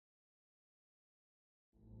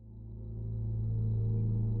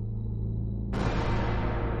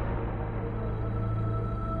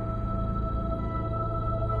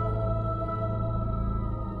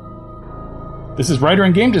This is writer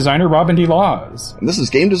and game designer Robin D. Laws. And this is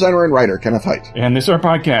game designer and writer Kenneth Hite. And this is our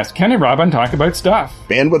podcast, Ken and Robin Talk About Stuff.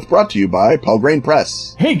 Bandwidth brought to you by Pelgrane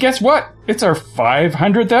Press. Hey, guess what? It's our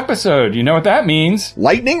 500th episode. You know what that means?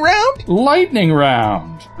 Lightning round? Lightning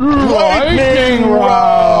round. Lightning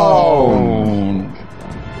round.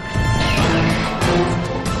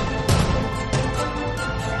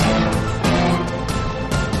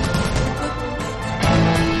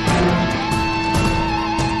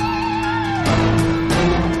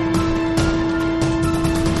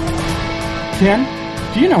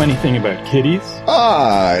 Ken, do you know anything about kitties?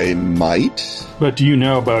 I might. But do you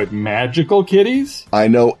know about magical kitties? I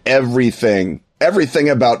know everything. Everything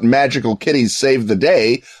about Magical Kitties Save the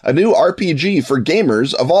Day, a new RPG for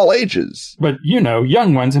gamers of all ages. But you know,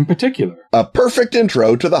 young ones in particular. A perfect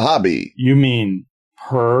intro to the hobby. You mean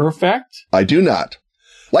perfect? I do not.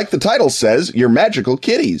 Like the title says, you're magical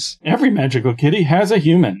kitties. Every magical kitty has a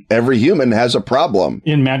human. Every human has a problem.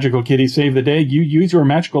 In Magical Kitties Save the Day, you use your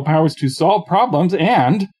magical powers to solve problems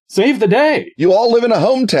and save the day. You all live in a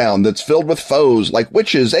hometown that's filled with foes like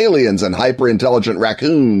witches, aliens, and hyper-intelligent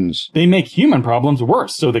raccoons. They make human problems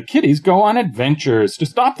worse, so the kitties go on adventures to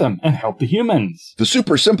stop them and help the humans. The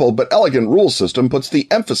super simple but elegant rule system puts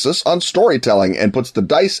the emphasis on storytelling and puts the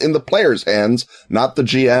dice in the players' hands, not the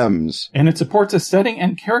GM's. And it supports a setting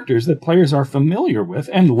and characters that players are familiar with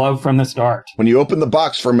and love from the start. When you open the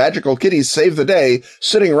box for Magical Kitties Save the Day,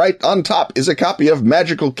 sitting right on top is a copy of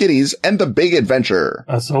Magical Kitties and the Big Adventure.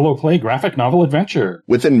 A solo play graphic novel adventure.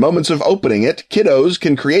 Within moments of opening it, kiddos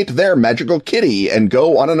can create their magical kitty and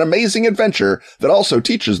go on an amazing adventure that also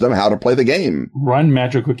teaches them how to play the game. Run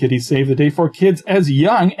Magical Kitties Save the Day for kids as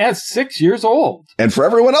young as 6 years old. And for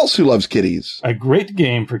everyone else who loves kitties. A great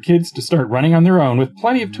game for kids to start running on their own with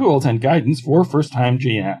plenty of tools and guidance for first-time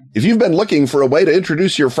GM. If you've been looking for a way to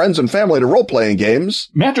introduce your friends and family to role-playing games,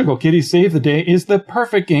 Magical Kitties Save the Day is the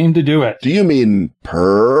perfect game to do it. Do you mean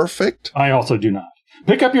perfect? I also do not.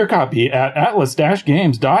 Pick up your copy at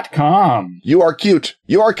atlas-games.com. You are cute.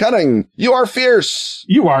 You are cunning. You are fierce.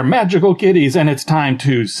 You are magical kitties, and it's time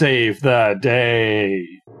to save the day.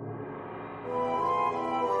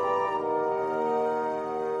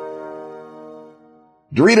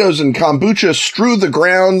 Doritos and kombucha strew the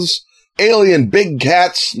grounds. Alien big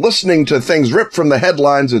cats listening to things ripped from the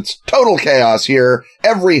headlines. It's total chaos here.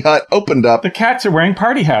 Every hut opened up. The cats are wearing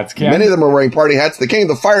party hats, Ken. Many of them are wearing party hats. The king of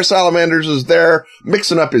the fire salamanders is there,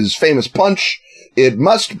 mixing up his famous punch. It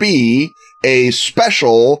must be a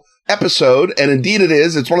special episode, and indeed it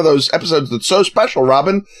is. It's one of those episodes that's so special,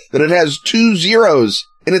 Robin, that it has 2 zeros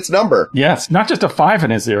in its number. Yes, not just a 5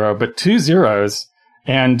 and a 0, but 2 zeros.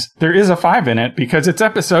 And there is a 5 in it because it's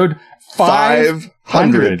episode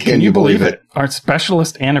 500. Can you believe it? Our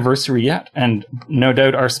specialist anniversary yet, and no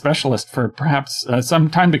doubt our specialist for perhaps some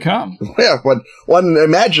time to come. Yeah, one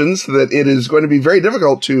imagines that it is going to be very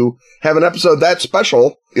difficult to have an episode that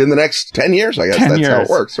special in the next 10 years, I guess. 10 That's years. how it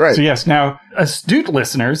works, right? So yes, now, astute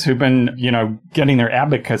listeners who've been, getting their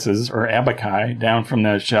abacuses or abaci down from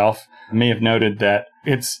the shelf may have noted that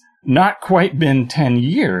it's not quite been 10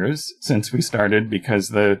 years since we started because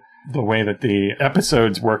the way that the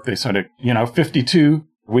episodes work, they sort of, 52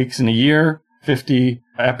 weeks in a year, 50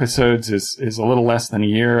 episodes is a little less than a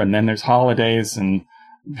year, and then there's holidays, and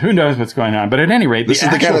who knows what's going on. But at any rate, this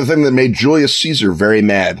is the kind of thing that made Julius Caesar very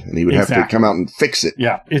mad, and he would have to come out and fix it.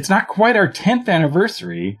 Yeah, it's not quite our 10th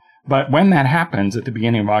anniversary, but when that happens at the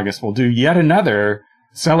beginning of August, we'll do yet another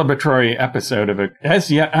celebratory episode of a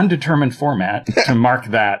as yet undetermined format to mark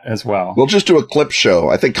that as well. We'll just do a clip show.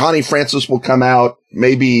 I think Connie Francis will come out.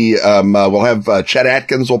 Maybe we'll have Chet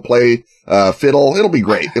Atkins will play fiddle. It'll be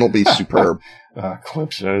great. It'll be superb.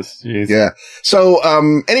 Clip shows. Jeez. Yeah. So,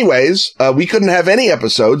 anyways, we couldn't have any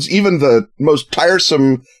episodes, even the most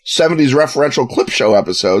tiresome 70s referential clip show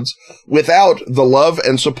episodes, without the love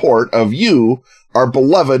and support of you, our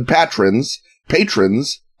beloved patrons,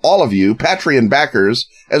 all of you, Patreon backers,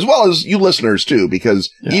 as well as you listeners too, because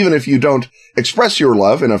even if you don't express your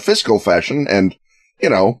love in a fiscal fashion, and,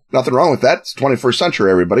 nothing wrong with that. It's 21st century,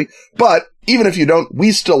 everybody. But even if you don't,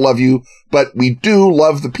 we still love you, but we do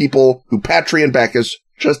love the people who Patreon back us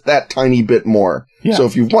just that tiny bit more. Yeah. So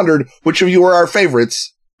if you've wondered which of you are our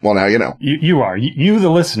favorites, well, now you know. You are. You, the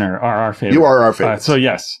listener, are our favorite. You are our favorite. So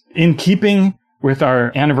yes, in keeping with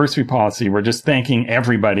our anniversary policy, we're just thanking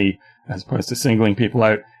everybody as opposed to singling people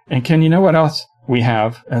out. And Ken, you know what else we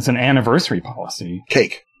have as an anniversary policy?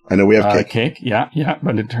 Cake. I know we have cake. Cake, yeah.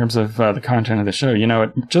 But in terms of the content of the show,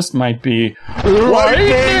 it just might be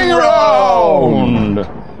Lightning Round!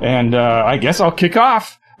 And I guess I'll kick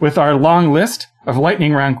off with our long list of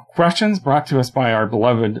lightning round questions brought to us by our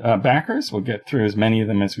beloved backers. We'll get through as many of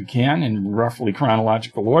them as we can in roughly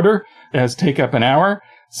chronological order, as take up an hour.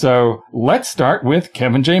 So let's start with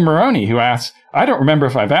Kevin J. Maroney, who asks, I don't remember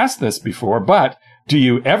if I've asked this before, but do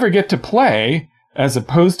you ever get to play, as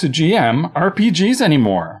opposed to GM, RPGs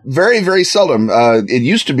anymore? Very, very seldom. It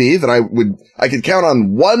used to be that I could count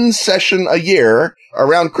on one session a year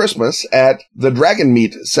around Christmas at the Dragon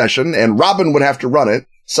Meat session, and Robin would have to run it.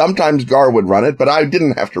 Sometimes Gar would run it, but I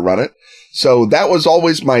didn't have to run it. So that was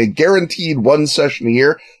always my guaranteed one session a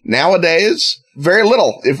year. Nowadays, very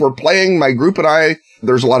little. If we're playing, my group and I,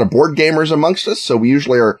 there's a lot of board gamers amongst us, so we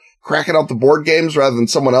usually are cracking out the board games rather than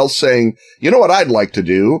someone else saying, you know what I'd like to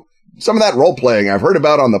do? Some of that role-playing I've heard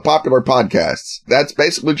about on the popular podcasts. That's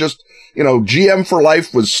basically just, GM for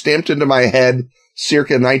Life was stamped into my head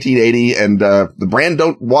circa 1980, and the brand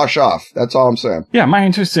don't wash off. That's all I'm saying. Yeah, my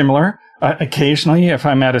interest is similar. Occasionally, if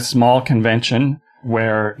I'm at a small convention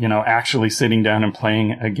where, actually sitting down and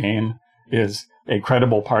playing a game is a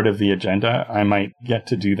credible part of the agenda, I might get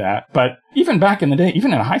to do that. But even back in the day,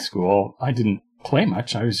 even in high school, I didn't play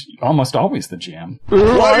much. I was almost always the GM.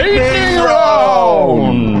 Lightning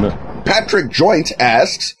round! Patrick Joint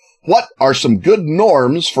asks, what are some good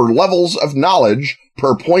norms for levels of knowledge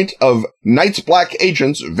per point of Night's Black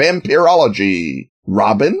Agent's vampirology?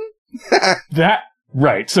 Robin?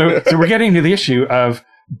 Right. So we're getting to the issue of,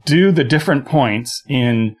 do the different points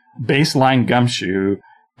in baseline Gumshoe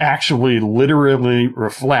actually literally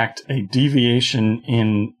reflect a deviation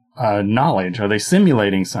in knowledge? Are they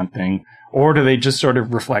simulating something, or do they just sort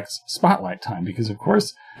of reflect spotlight time? Because, of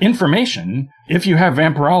course, information, if you have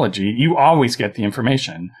vampirology, you always get the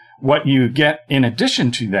information. What you get in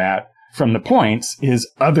addition to that from the points is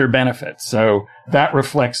other benefits. So that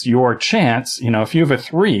reflects your chance. If you have a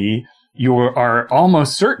 3, you are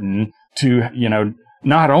almost certain to,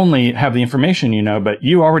 not only have the information but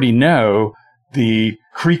you already know the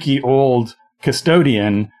creaky old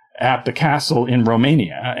custodian at the castle in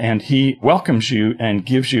Romania, and he welcomes you and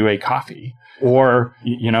gives you a coffee. Or,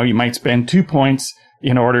 you might spend 2 points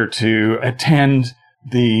in order to attend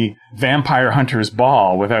the vampire hunter's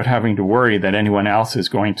ball without having to worry that anyone else is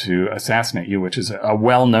going to assassinate you, which is a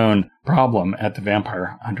well-known problem at the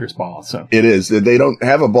vampire hunter's ball. So it is. They don't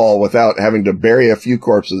have a ball without having to bury a few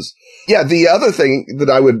corpses. Yeah, the other thing that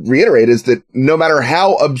I would reiterate is that no matter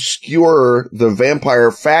how obscure the vampire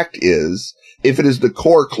fact is, if it is the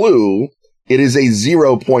core clue, it is a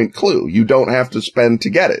 0-point clue. You don't have to spend to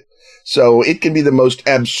get it. So it can be the most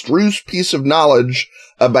abstruse piece of knowledge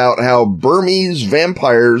about how Burmese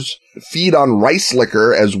vampires feed on rice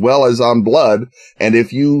liquor as well as on blood. And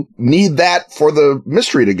if you need that for the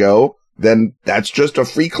mystery to go, then that's just a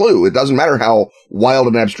free clue. It doesn't matter how wild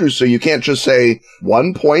and abstruse. So you can't just say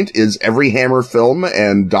 1 point is every Hammer film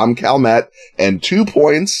and Dom Calmet, and 2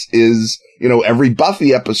 points is, every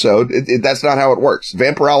Buffy episode. That's not how it works.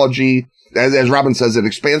 Vampirology, as Robin says, it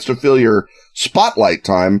expands to fill your spotlight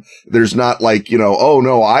time. There's not like, oh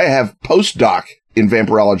no, I have postdoc in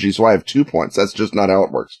vampirology, so I have 2 points. That's just not how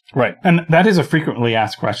it works. Right. And that is a frequently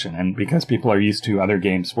asked question. And because people are used to other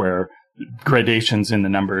games where gradations in the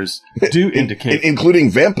numbers do indicate...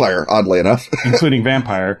 including Vampire, oddly enough. including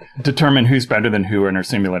Vampire, determine who's better than who and are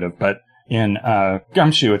simulative. But in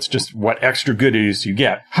Gumshoe, it's just what extra goodies you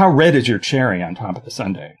get. How red is your cherry on top of the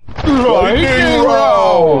sundae? Lightning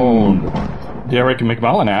round! Derek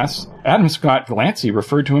McMullen asks, Adam Scott Glancy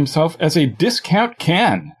referred to himself as a discount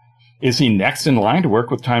can. Is he next in line to work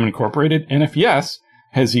with Time Incorporated? And if yes,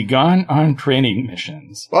 has he gone on training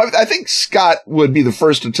missions? Well, I think Scott would be the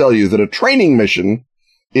first to tell you that a training mission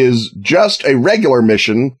is just a regular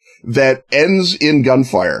mission that ends in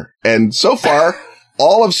gunfire. And so far,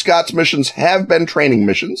 all of Scott's missions have been training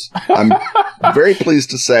missions. I'm very pleased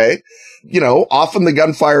to say. Often the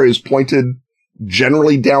gunfire is pointed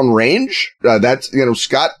generally downrange. That's,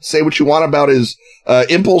 Scott, say what you want about his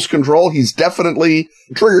impulse control. He's definitely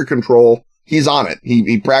trigger control. He's on it.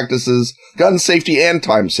 He practices gun safety and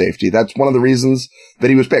time safety. That's one of the reasons that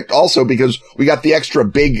he was picked. Also because we got the extra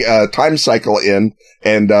big time cycle in,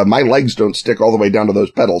 and my legs don't stick all the way down to those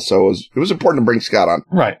pedals. So it was important to bring Scott on.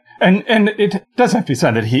 Right. And it does have to be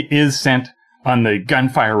said that he is sent on the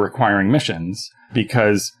gunfire requiring missions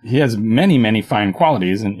because he has many, many fine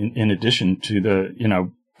qualities in addition to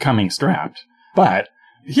the, coming strapped. But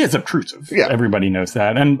he is obtrusive. Yeah. Everybody knows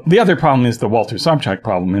that. And the other problem is the Walter Sobchak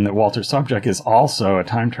problem, in that Walter Sobchak is also a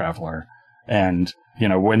time traveler. And,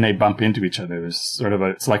 when they bump into each other, there's sort of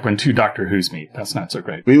it's like when 2 Doctor Who's meet. That's not so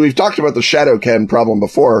great. We've talked about the Shadow Ken problem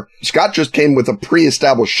before. Scott just came with a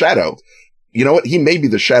pre-established shadow. You know what? He may be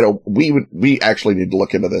the shadow. We actually need to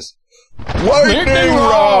look into this. Lightning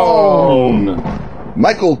round!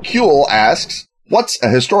 Michael Kuehl asks, what's a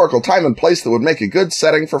historical time and place that would make a good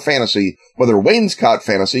setting for fantasy, whether Wainscot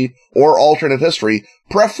fantasy or alternate history,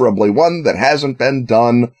 preferably one that hasn't been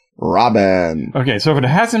done? Robin. Okay, so if it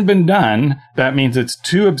hasn't been done, that means it's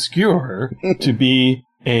too obscure to be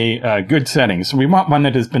a good setting. So we want one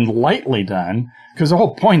that has been lightly done, because the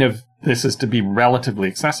whole point of this is to be relatively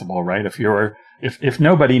accessible, right? If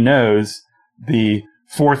nobody knows the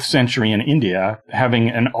 4th century in India, having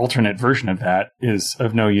an alternate version of that is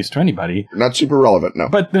of no use to anybody. Not super relevant, no.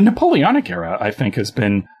 But the Napoleonic era, I think, has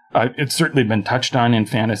been, it's certainly been touched on in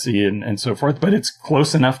fantasy and so forth, but it's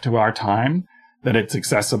close enough to our time that it's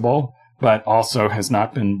accessible, but also has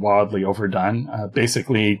not been wildly overdone.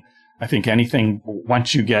 Basically, I think anything,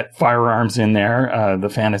 once you get firearms in there, the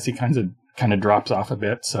fantasy kind of drops off a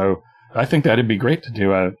bit. So I think that'd be great to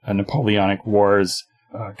do a Napoleonic Wars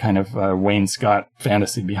kind of Wainscot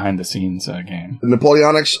fantasy behind the scenes game. The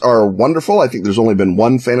Napoleonics are wonderful. I think there's only been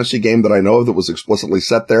one fantasy game that I know of that was explicitly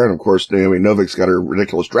set there. And of course, Naomi Novik's got her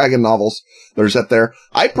Ridiculous Dragon novels that are set there.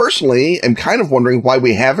 I personally am kind of wondering why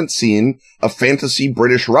we haven't seen a fantasy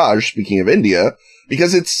British Raj, speaking of India,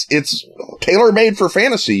 because it's tailor-made for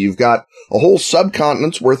fantasy. You've got a whole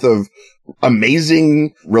subcontinent's worth of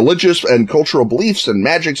amazing religious and cultural beliefs and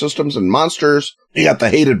magic systems and monsters. You got the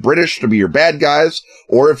hated British to be your bad guys,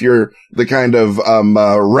 or if you're the kind of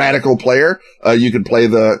radical player, you could play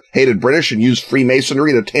the hated British and use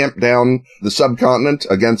Freemasonry to tamp down the subcontinent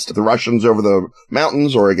against the Russians over the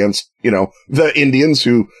mountains, or against, the Indians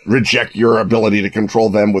who reject your ability to control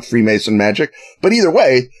them with Freemason magic. But either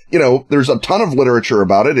way, there's a ton of literature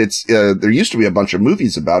about it. It's there used to be a bunch of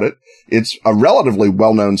movies about it. It's a relatively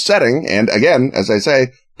well-known setting, and again, as I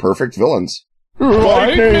say, perfect villains.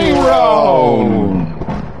 Lightning round!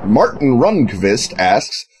 Martin Rundqvist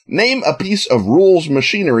asks, name a piece of rules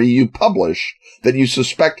machinery you publish that you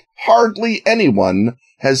suspect hardly anyone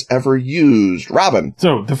has ever used. Robin.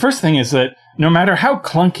 So the first thing is that no matter how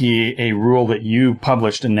clunky a rule that you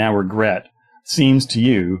published and now regret seems to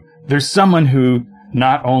you, there's someone who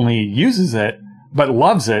not only uses it, but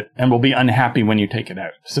loves it and will be unhappy when you take it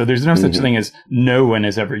out. So there's no such thing as no one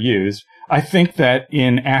has ever used. I think that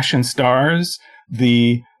in Ashen Stars,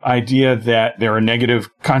 the idea that there are negative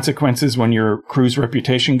consequences when your crew's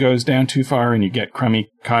reputation goes down too far and you get crummy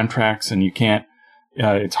contracts and you can't,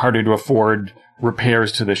 it's harder to afford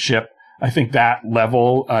repairs to the ship. I think that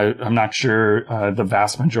level, I'm not sure the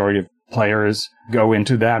vast majority of players go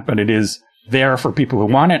into that, but it is there for people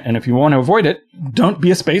who want it. And if you want to avoid it, don't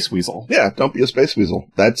be a space weasel. Yeah, don't be a space weasel.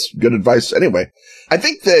 That's good advice anyway. I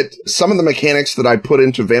think that some of the mechanics that I put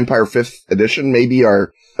into Vampire 5th Edition maybe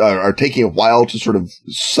are taking a while to sort of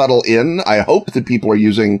settle in. I hope that people are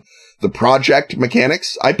using the project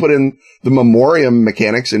mechanics. I put in the memoriam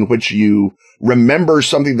mechanics in which you remember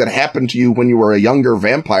something that happened to you when you were a younger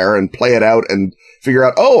vampire and play it out and figure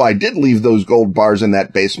out, oh, I did leave those gold bars in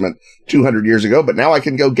that basement 200 years ago, but now I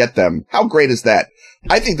can go get them. How great is that?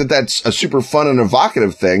 I think that that's a super fun and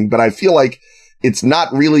evocative thing, but I feel like it's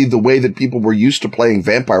not really the way that people were used to playing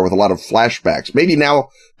vampire with a lot of flashbacks. Maybe now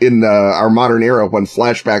in our modern era when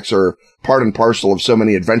flashbacks are part and parcel of so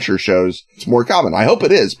many adventure shows, it's more common. I hope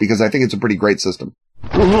it is, because I think it's a pretty great system.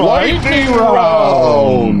 Lightning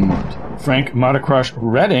round! Frank Motocross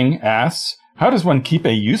Redding asks, how does one keep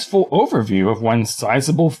a useful overview of one's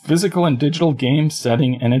sizable physical and digital game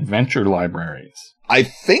setting and adventure libraries? I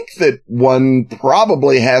think that one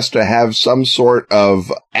probably has to have some sort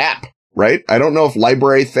of app, right? I don't know if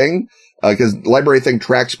Library Thing, because Library Thing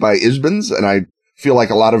tracks by ISBNs, and I feel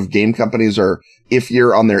like a lot of game companies are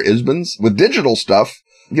iffier on their ISBNs. With digital stuff,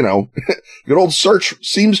 good old search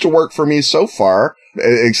seems to work for me so far,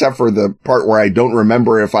 except for the part where I don't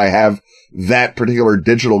remember if I have that particular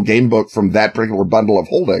digital game book from that particular bundle of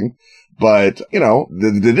holding. But,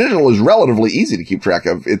 the digital is relatively easy to keep track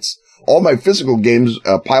of. It's all my physical games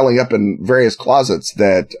piling up in various closets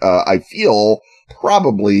that I feel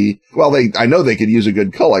probably, I know they could use a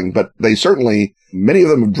good culling, but they certainly, many of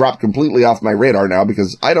them have dropped completely off my radar now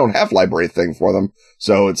because I don't have Library Thing for them.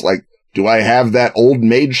 So it's like, do I have that old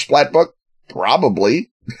Mage Splat book? Probably.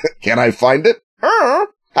 Can I find it?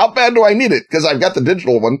 How bad do I need it? Because I've got the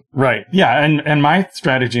digital one. Right. Yeah. And my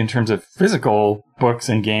strategy in terms of physical books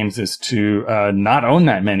and games is to not own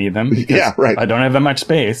that many of them. Yeah, right. I don't have that much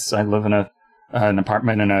space. I live in an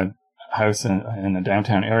apartment in a house in a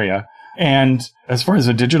downtown area. And as far as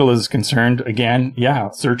the digital is concerned, again,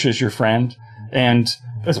 search is your friend. And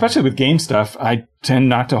especially with game stuff, I tend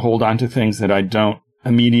not to hold on to things that I don't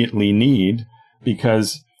immediately need,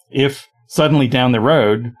 because if suddenly down the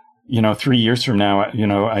road, 3 years from now,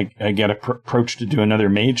 I get approached to do another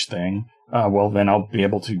mage thing, well, then I'll be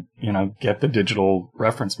able to, get the digital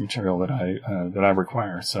reference material that I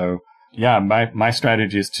require. So yeah, my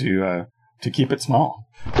strategy is to keep it small.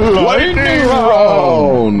 Lightning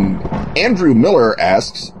round! Andrew Miller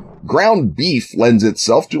asks, ground beef lends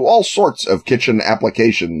itself to all sorts of kitchen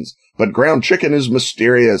applications, but ground chicken is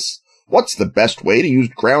mysterious. What's the best way to use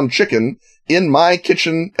ground chicken in my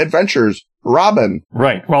kitchen adventures? Robin.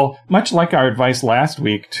 Right. Well, much like our advice last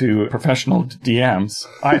week to professional DMs,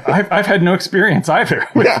 I've had no experience either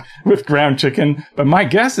with ground chicken. But my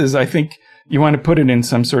guess is I think you want to put it in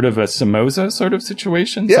some sort of a samosa sort of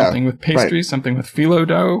situation, something with pastry, something with phyllo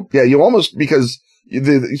dough. Yeah, you almost, because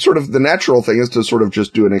the natural thing is to sort of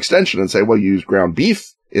just do an extension and say, well, you use ground beef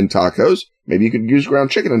in tacos. Maybe you could use ground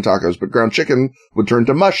chicken in tacos, but ground chicken would turn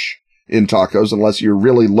to mush in tacos unless you're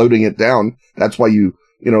really loading it down. That's why you'd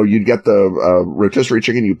get the rotisserie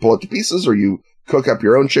chicken, you pull it to pieces, or you cook up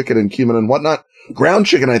your own chicken and cumin and whatnot. Ground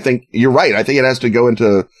chicken, I think, you're right. I think it has to go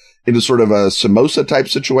into sort of a samosa type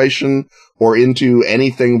situation, or into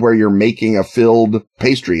anything where you're making a filled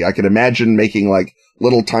pastry. I could imagine making like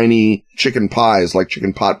little tiny chicken pies, like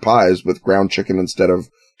chicken pot pies with ground chicken instead of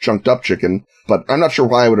chunked up chicken. But I'm not sure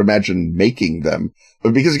why I would imagine making them.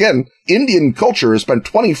 But because again, Indian culture has spent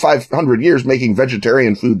 2,500 years making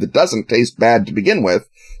vegetarian food that doesn't taste bad to begin with.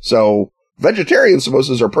 So vegetarian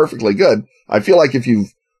samosas are perfectly good. I feel like if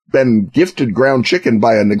you've been gifted ground chicken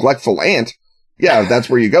by a neglectful aunt, yeah, that's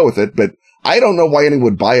where you go with it. But I don't know why anyone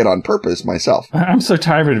would buy it on purpose myself. I'm so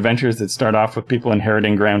tired of adventures that start off with people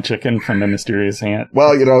inheriting ground chicken from a mysterious aunt.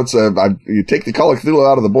 Well, you take the Call of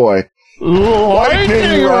Cthulhu out of the boy.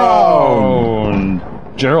 Lightning round!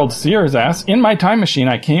 Gerald Sears asks, in my time machine,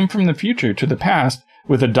 I came from the future to the past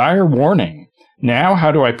with a dire warning. Now,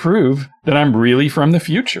 how do I prove that I'm really from the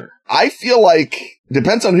future? I feel like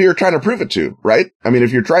depends on who you're trying to prove it to, right? I mean,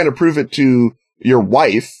 if you're trying to prove it to your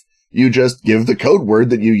wife, you just give the code word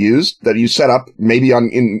that you used, that you set up maybe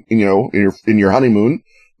in your honeymoon,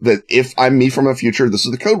 that if I'm me from a future, this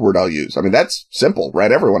is the code word I'll use. I mean, that's simple,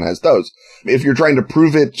 right? Everyone has those. If you're trying to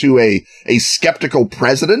prove it to a skeptical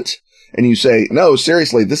president, and you say, no,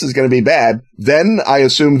 seriously, this is going to be bad, then I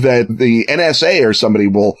assume that the NSA or somebody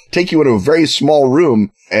will take you into a very small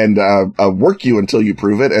room and work you until you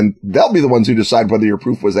prove it, and they'll be the ones who decide whether your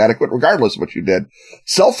proof was adequate, regardless of what you did.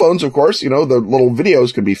 Cell phones, of course, the little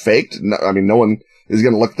videos can be faked. No one is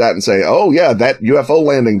going to look at that and say, oh, yeah, that UFO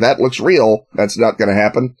landing, that looks real. That's not going to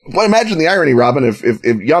happen. But imagine the irony, Robin, if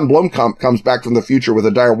Jan Blomkamp comes back from the future with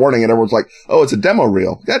a dire warning and everyone's like, oh, it's a demo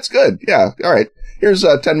reel. That's good. Yeah, all right. Here's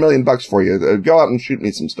 $10 million for you. Go out and shoot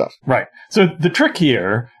me some stuff. Right. So the trick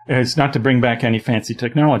here is not to bring back any fancy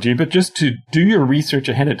technology, but just to do your research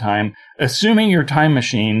ahead of time, assuming your time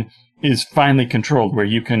machine is finely controlled, where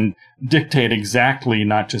you can dictate exactly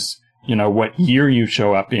not just, what year you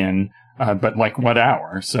show up in, but like what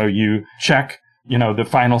hour. So you check, the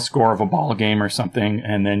final score of a ball game or something,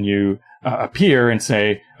 and then you appear and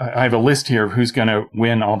say, I have a list here of who's going to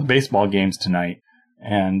win all the baseball games tonight.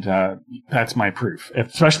 And that's my proof.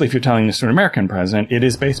 Especially if you're telling this to an American president, it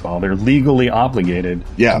is baseball. They're legally obligated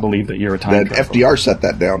to believe that you're a time traveler. FDR set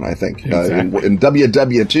that down, I think, exactly. in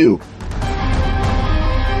WW2.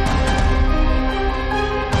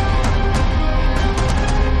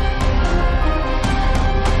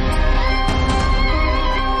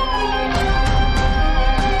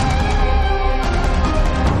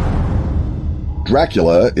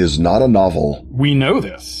 Dracula is not a novel. We know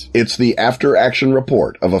this. It's the after-action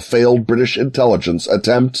report of a failed British intelligence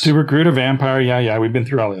attempt to recruit a vampire. Yeah, we've been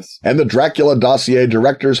through all this. And the Dracula Dossier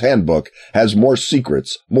Director's Handbook has more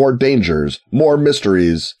secrets, more dangers, more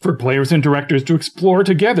mysteries. For players and directors to explore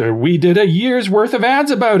together. We did a year's worth of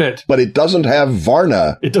ads about it. But it doesn't have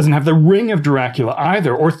Varna. It doesn't have the Ring of Dracula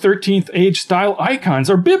either, or 13th Age-style icons,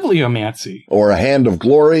 or bibliomancy. Or a Hand of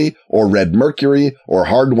Glory, or Red Mercury, or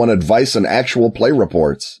hard-won advice and actual play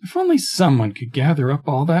reports. If only someone could gather up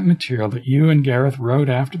all that material that you and Gareth wrote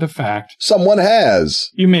after the fact. Someone has.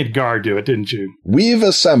 You made Gar do it, didn't you? We've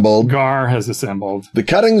assembled. Gar has assembled. The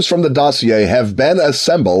cuttings from the dossier have been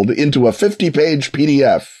assembled into a 50-page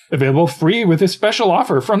PDF. Available free with a special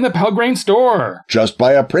offer from the Pelgrane store. Just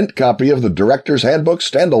buy a print copy of the Director's Handbook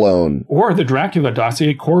standalone. Or the Dracula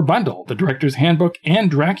Dossier Core Bundle, the Director's Handbook and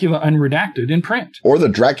Dracula Unredacted in print. Or the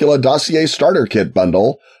Dracula Dossier Starter Kit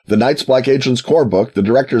Bundle, the Night's Black Agent's Core Book, the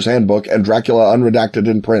Director's Handbook, and Dracula Unredacted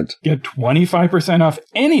in print. Get 25% off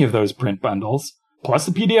any of those print bundles, plus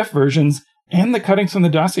the PDF versions and the cuttings from the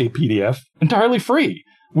Dossier PDF, entirely free.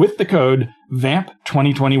 with the code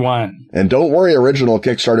VAMP2021. And don't worry, original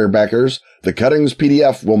Kickstarter backers. The Cuttings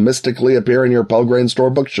PDF will mystically appear in your Pelgrane store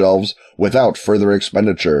bookshelves without further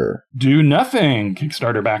expenditure. Do nothing,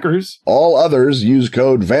 Kickstarter backers. All others use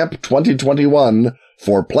code VAMP2021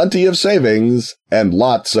 for plenty of savings and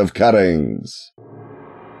lots of cuttings.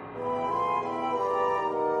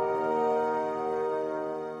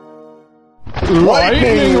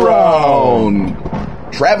 Lightning Round!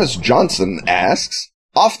 Travis Johnson asks,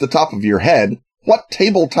 off the top of your head, what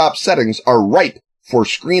tabletop settings are ripe for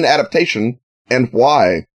screen adaptation and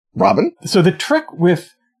why? Robin? So the trick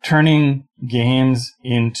with turning games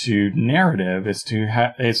into narrative is to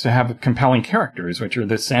have compelling characters, which are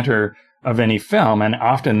the center of any film. And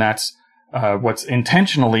often that's what's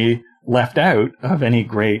intentionally left out of any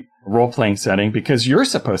great role-playing setting because you're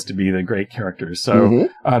supposed to be the great characters. So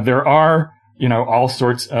there are, all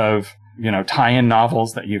sorts of tie-in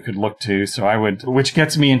novels that you could look to. So which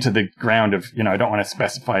gets me into the ground of, I don't want to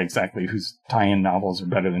specify exactly whose tie-in novels are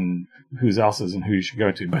better than whose else's and who you should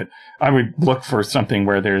go to. But I would look for something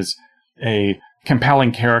where there's a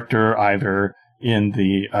compelling character either in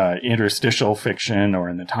the interstitial fiction or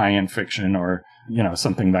in the tie-in fiction or,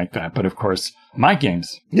 something like that. But of course, my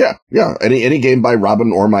games. Yeah. Any game by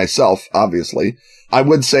Robin or myself, obviously. I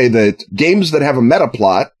would say that games that have a meta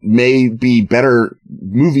plot may be better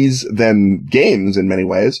movies than games in many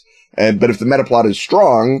ways. But if the meta plot is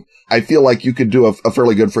strong, I feel like you could do a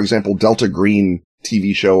fairly good, for example, Delta Green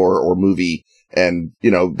TV show or movie. And,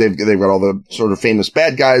 they've got all the sort of famous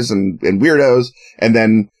bad guys and weirdos. And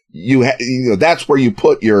then that's where you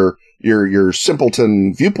put your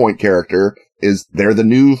simpleton viewpoint character is they're the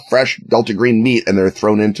new fresh Delta Green meat and they're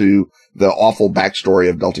thrown into the awful backstory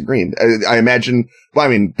of Delta Green. I imagine,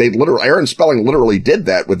 Aaron Spelling literally did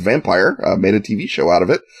that with Vampire, made a TV show out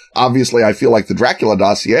of it. Obviously, I feel like the Dracula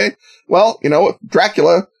dossier,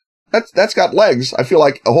 Dracula, that's got legs. I feel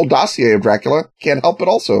like a whole dossier of Dracula can't help but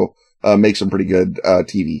also make some pretty good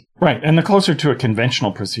TV. Right. And the closer to a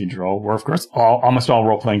conventional procedural, where of course almost all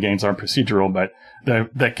role-playing games are procedural, but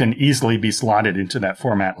that can easily be slotted into that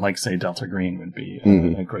format, like say Delta Green would be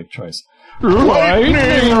a great choice.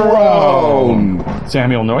 Lightning Round!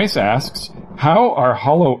 Samuel Noyce asks, how are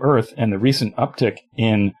Hollow Earth and the recent uptick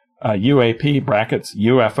in UAP brackets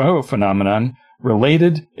UFO phenomenon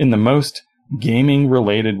related in the most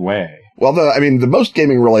gaming-related way? Well, the most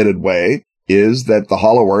gaming-related way is that the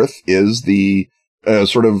Hollow Earth is the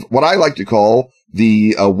sort of what I like to call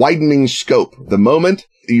the widening scope. The moment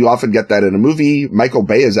you often get that in a movie, Michael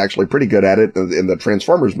Bay is actually pretty good at it in the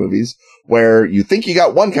Transformers movies, where you think you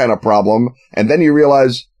got one kind of problem, and then you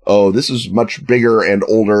realize, oh, this is much bigger and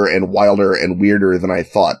older and wilder and weirder than I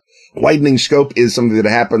thought. Widening scope is something that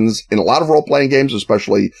happens in a lot of role-playing games,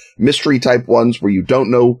 especially mystery-type ones, where you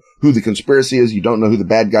don't know who the conspiracy is, you don't know who the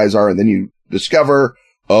bad guys are, and then you discover,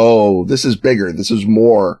 oh, this is bigger, this is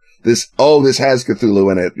more. This has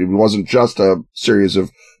Cthulhu in it. It wasn't just a series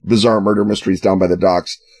of bizarre murder mysteries down by the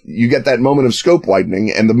docks. You get that moment of scope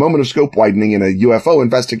widening, and the moment of scope widening in a UFO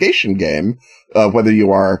investigation game, whether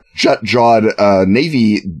you are shut-jawed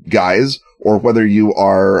Navy guys, or whether you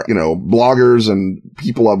are, bloggers and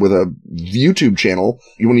people with a YouTube channel,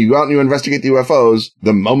 when you go out and you investigate the UFOs,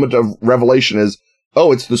 the moment of revelation is,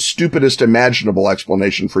 oh, it's the stupidest imaginable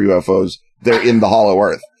explanation for UFOs. They're in the Hollow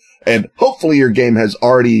Earth. And hopefully your game has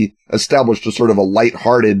already established a sort of a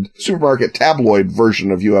lighthearted supermarket tabloid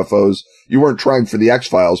version of UFOs. You weren't trying for the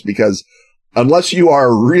X-Files because unless you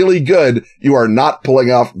are really good, you are not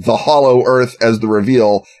pulling off the Hollow Earth as the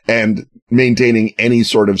reveal and maintaining any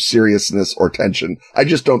sort of seriousness or tension. I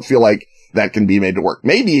just don't feel like that can be made to work.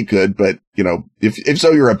 Maybe it could, but, if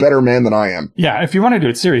so, you're a better man than I am. Yeah, if you want to do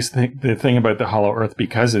it serious, the thing about the Hollow Earth,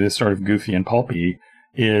 because it is sort of goofy and pulpy,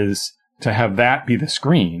 is to have that be the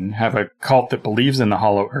screen, have a cult that believes in the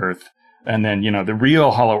Hollow Earth, and then, the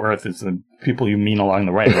real Hollow Earth is the people you meet along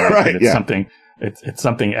the way. Right? Right, it's something, it's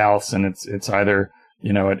something else, and it's either,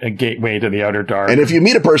 a gateway to the outer dark. And if you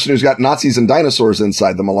meet a person who's got Nazis and dinosaurs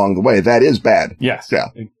inside them along the way, that is bad. Yes. Yeah.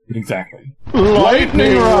 Exactly.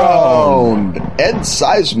 Lightning Round! Ed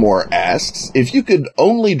Sizemore asks, if you could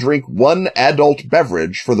only drink one adult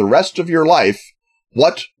beverage for the rest of your life,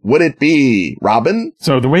 what would it be, Robin?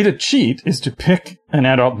 So the way to cheat is to pick an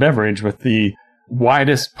adult beverage with the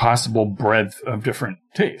widest possible breadth of different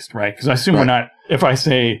taste, right? Because I assume we're not, if I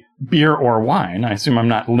say beer or wine, I assume I'm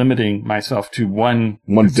not limiting myself to one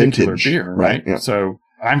particular vintage beer, right? Yeah. So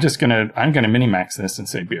I'm gonna mini-max this and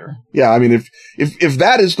say beer. Yeah, if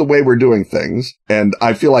that is the way we're doing things, and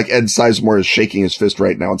I feel like Ed Sizemore is shaking his fist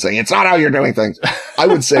right now and saying, it's not how you're doing things. I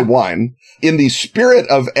would say wine. In the spirit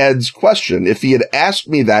of Ed's question, if he had asked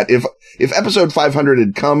me that, if episode 500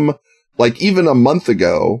 had come like even a month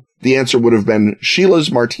ago, the answer would have been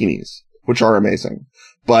Sheila's martinis, which are amazing.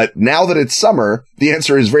 But now that it's summer, the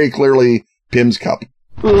answer is very clearly Pim's Cup.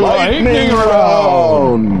 Lightning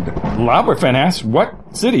round! Lauberfan asks,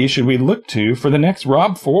 what city should we look to for the next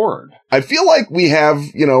Rob Ford? I feel like we have,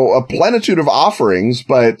 a plenitude of offerings,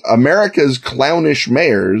 but America's clownish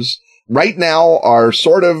mayors right now are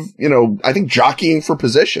sort of, I think jockeying for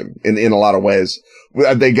position in a lot of ways.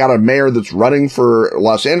 They got a mayor that's running for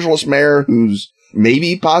Los Angeles mayor who's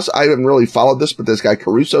maybe I haven't really followed this, but this guy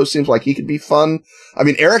Caruso seems like he could be fun. I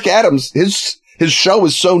mean, Eric Adams, his show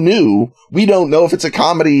is so new, we don't know if it's a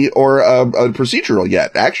comedy or a procedural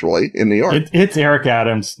yet, actually, in New York. It's Eric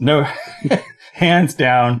Adams. No, hands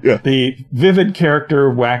down. Yeah. The vivid character,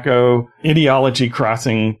 wacko, ideology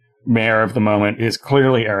crossing mayor of the moment is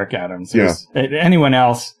clearly Eric Adams. Yeah. Anyone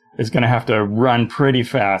else is going to have to run pretty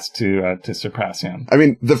fast to surpass him. I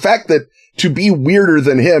mean, the fact that to be weirder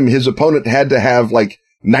than him, his opponent had to have like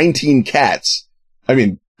 19 cats. I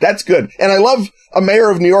mean, that's good. And I love a mayor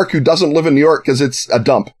of New York who doesn't live in New York because it's a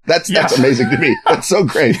dump. That's amazing to me. That's so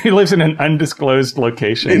great. He lives in an undisclosed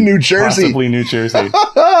location. In New Jersey. Possibly New Jersey.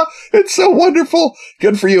 It's so wonderful.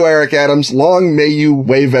 Good for you, Eric Adams. Long may you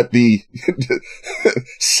wave at the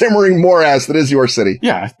simmering morass that is your city.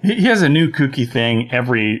 Yeah. He has a new kooky thing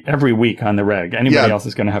every week on the reg. Anybody else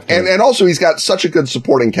is going to have to. And also he's got such a good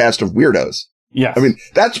supporting cast of weirdos. Yes. I mean,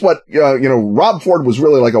 that's what, Rob Ford was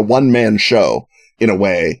really like a one-man show. In a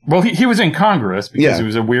way. Well, he was in Congress because he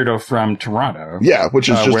was a weirdo from Toronto. Yeah, which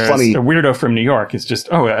is just funny. A weirdo from New York is just,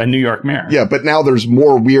 a New York mayor. Yeah, but now there's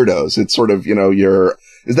more weirdos. It's sort of,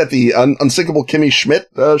 is that the unsinkable Kimmy Schmidt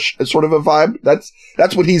sort of a vibe?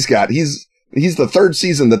 That's what he's got. He's the third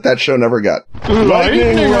season that show never got.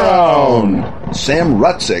 Lightning round! Sam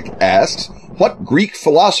Rutzik asks, what Greek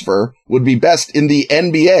philosopher would be best in the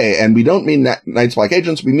NBA? And we don't mean Knights Black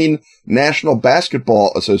Agents, we mean National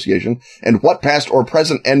Basketball Association. And what past or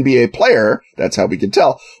present NBA player, that's how we can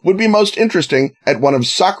tell, would be most interesting at one of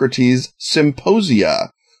Socrates'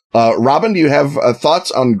 symposia? Robin, do you have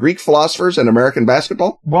thoughts on Greek philosophers and American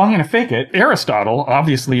basketball? Well, I'm going to fake it. Aristotle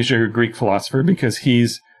obviously is your Greek philosopher because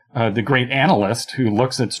he's the great analyst who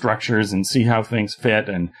looks at structures and see how things fit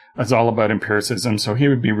and is all about empiricism. So he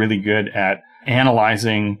would be really good at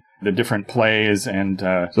analyzing the different plays and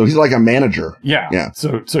so he's like a manager. Yeah.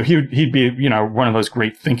 So he'd be one of those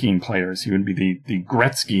great thinking players. He would be the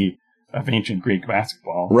Gretzky of ancient Greek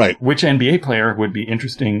basketball. Right. Which NBA player would be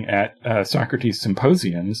interesting at Socrates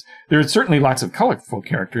symposiums? There's certainly lots of colorful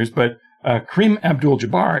characters, but Kareem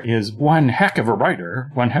Abdul-Jabbar is one heck of a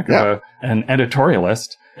writer, one heck of an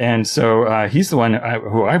editorialist. And so he's the one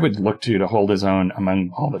who I would look to hold his own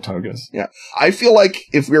among all the togas. Yeah. I feel like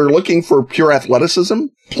if we're looking for pure athleticism,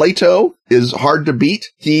 Plato is hard to beat.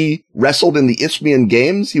 He wrestled in the Isthmian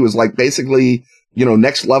Games. He was like basically,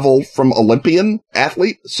 next level from Olympian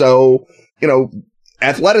athlete. So,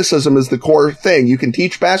 athleticism is the core thing. You can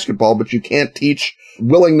teach basketball, but you can't teach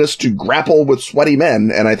willingness to grapple with sweaty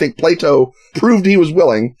men. And I think Plato proved he was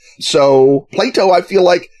willing. So Plato, I feel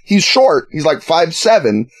like he's short. He's like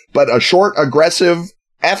 5'7", but a short, aggressive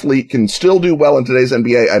athlete can still do well in today's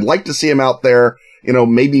NBA. I'd like to see him out there,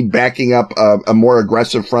 maybe backing up a more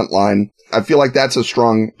aggressive front line. I feel like that's a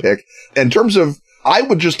strong pick. In terms of, I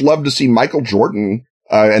would just love to see Michael Jordan,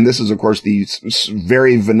 and this is, of course, the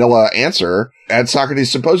very vanilla answer at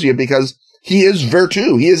Socrates Symposia, because he is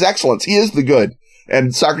virtu. He is excellence. He is the good.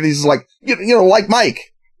 And Socrates is like, like Mike.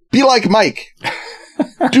 Be like Mike.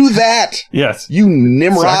 Do that. Yes. You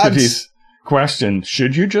nimrods. Socrates question,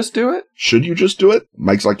 should you just do it? Should you just do it?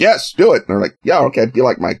 Mike's like, yes, do it. And they're like, yeah, okay, be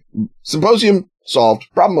like Mike. Symposium solved.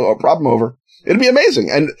 Problem over. It'd be amazing.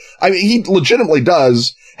 And I mean, he legitimately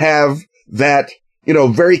does have that,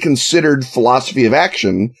 very considered philosophy of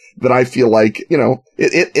action that I feel like,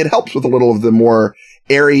 it helps with a little of the more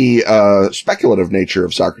airy, speculative nature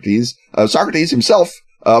of Socrates. Socrates himself,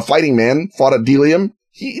 fighting man, fought at Delium.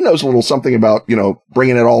 He knows a little something about,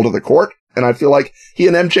 bringing it all to the court. And I feel like he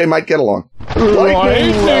and MJ might get along.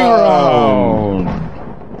 Lightning round.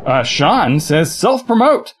 Sean says,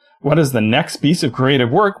 self-promote. What is the next piece of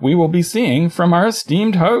creative work we will be seeing from our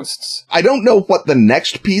esteemed hosts? I don't know what the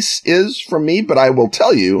next piece is from me, but I will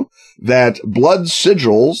tell you that Blood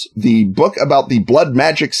Sigils, the book about the blood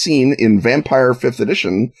magic scene in Vampire 5th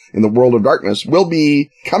edition in the World of Darkness, will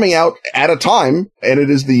be coming out at a time, and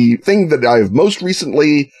it is the thing that I have most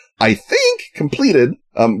recently, I think, completed.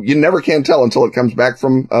 You never can tell until it comes back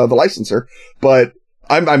from the licensor, but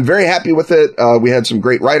I'm very happy with it. We had some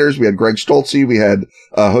great writers. We had Greg Stolze. We had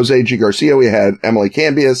Jose G. Garcia. We had Emily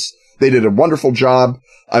Cambias. They did a wonderful job.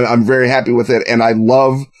 I'm very happy with it. And I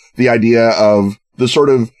love the idea of the sort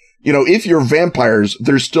of, if you're vampires,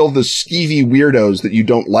 there's still the skeevy weirdos that you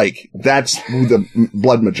don't like. That's who the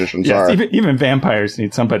blood magicians are. Even vampires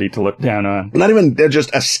need somebody to look down on. Not even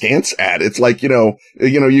just askance at. It's like, you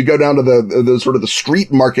go down to the sort of the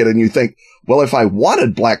street market and you think, well, if I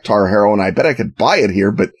wanted black tar heroin, I bet I could buy it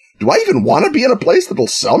here, but do I even want to be in a place that'll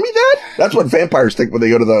sell me that? That's what vampires think when they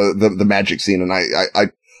go to the magic scene. And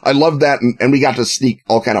I love that. And we got to sneak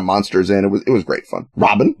all kind of monsters in. It was great fun.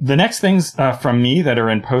 Robin? The next things from me that are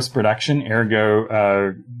in post-production,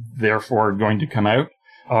 ergo, therefore going to come out,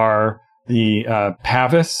 are the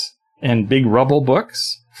Pavis and Big Rubble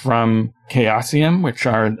books from Chaosium, which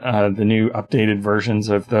are the new updated versions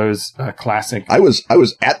of those classic. I was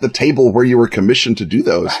at the table where you were commissioned to do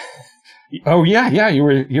those. Oh yeah, you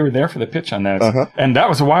were there for the pitch on those, and that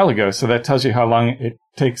was a while ago. So that tells you how long it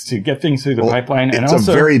takes to get things through the pipeline. And it's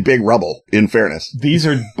also a very big rubble. In fairness, these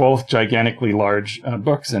are both gigantically large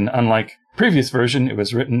books, and unlike previous version,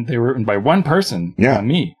 they were written by one person. Yeah,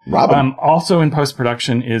 me, Robin. Also in post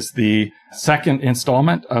production is the second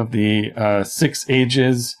installment of the 6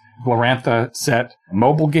 Ages Glorantha set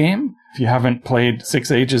mobile game. If you haven't played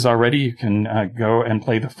 6 Ages already, you can go and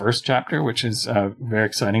play the first chapter, which is very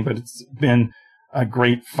exciting. But it's been a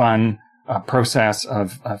great fun process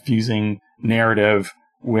of fusing narrative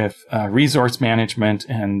with resource management.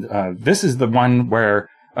 And this is the one where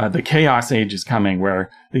the Chaos Age is coming, where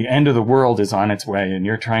the end of the world is on its way, and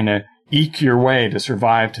you're trying to eke your way to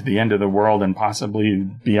survive to the end of the world and possibly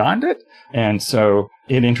beyond it. And so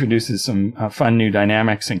it introduces some fun new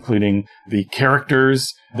dynamics, including the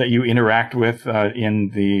characters that you interact with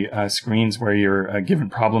in the screens where you're given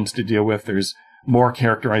problems to deal with. There's more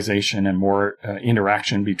characterization and more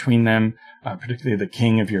interaction between them. Particularly the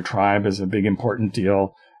king of your tribe is a big important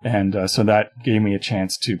deal. And so that gave me a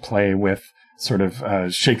chance to play with sort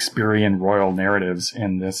of Shakespearean royal narratives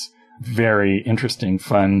in this very interesting,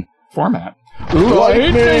 fun format.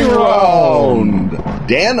 Lightning round!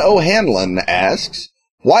 Dan O'Hanlon asks,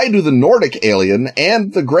 why do the Nordic alien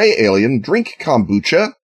and the gray alien drink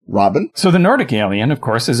kombucha? Robin? So the Nordic alien, of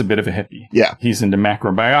course, is a bit of a hippie. Yeah. He's into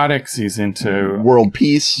macrobiotics. He's into world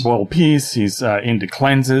peace. He's into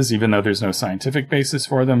cleanses, even though there's no scientific basis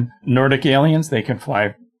for them. Nordic aliens, they can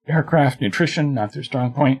fly aircraft, nutrition, not their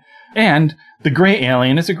strong point. And the gray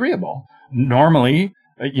alien is agreeable. Normally,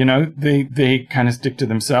 they kind of stick to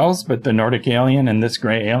themselves, but the Nordic alien and this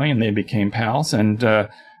gray alien, they became pals. And the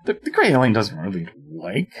gray alien doesn't really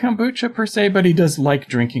like kombucha per se, but he does like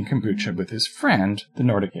drinking kombucha with his friend, the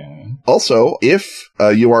Nordic alien. Also, if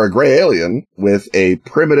you are a gray alien with a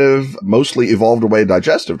primitive, mostly evolved away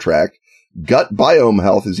digestive tract, gut biome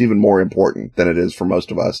health is even more important than it is for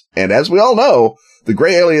most of us. And as we all know, the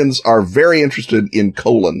gray aliens are very interested in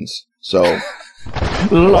colons. So...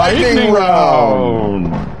 Lightning round!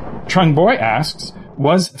 Trung Boy asks,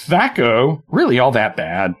 was Thaco really all that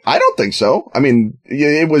bad? I don't think so. I mean,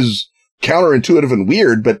 it was counterintuitive and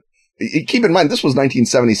weird, but keep in mind, this was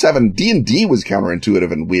 1977. D&D was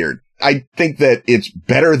counterintuitive and weird. I think that it's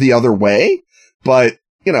better the other way, but,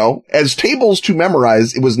 as tables to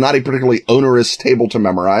memorize, it was not a particularly onerous table to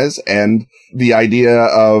memorize, and the idea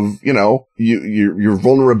of, your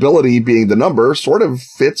vulnerability being the number sort of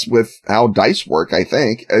fits with how dice work, I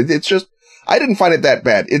think. It's just, I didn't find it that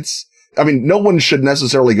bad. No one should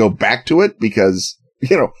necessarily go back to it because,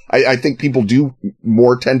 I think people do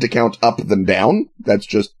more tend to count up than down. That's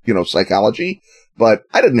just, psychology. But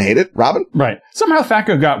I didn't hate it. Robin? Right. Somehow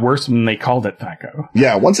Thaco got worse when they called it Thaco.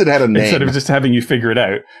 Yeah, once it had a name. Instead of just having you figure it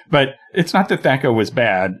out. But it's not that Thaco was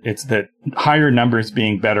bad. It's that higher numbers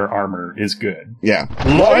being better armor is good. Yeah.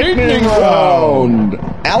 Lightning round!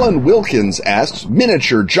 Alan Wilkins asks,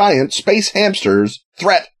 miniature giant space hamsters,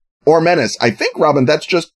 threat or menace? I think, Robin, that's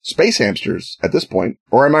just space hamsters at this point.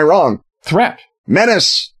 Or am I wrong? Threat.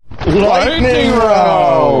 Menace. Lightning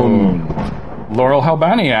round! Laurel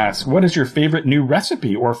Halbani asks, what is your favorite new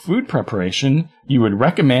recipe or food preparation you would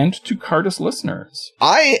recommend to Cardus listeners?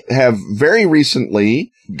 I have very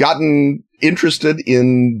recently gotten interested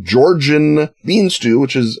in Georgian bean stew,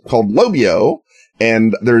 which is called lobio.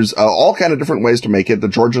 And there's all kind of different ways to make it. The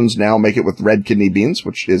Georgians now make it with red kidney beans,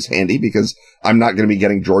 which is handy because I'm not going to be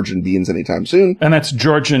getting Georgian beans anytime soon. And that's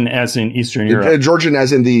Georgian as in Eastern Europe. Georgian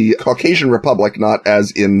as in the Caucasian Republic, not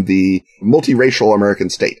as in the multiracial American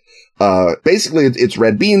state. Basically, it's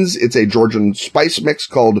red beans. It's a Georgian spice mix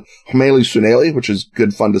called homeli suneli, which is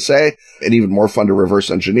good fun to say and even more fun to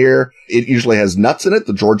reverse engineer. It usually has nuts in it.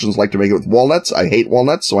 The Georgians like to make it with walnuts. I hate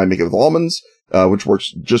walnuts, so I make it with almonds. which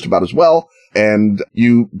works just about as well. And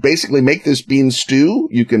you basically make this bean stew.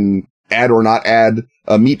 You can add or not add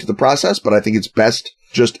meat to the process, but I think it's best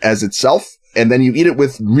just as itself. And then you eat it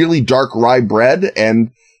with really dark rye bread,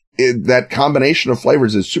 and that combination of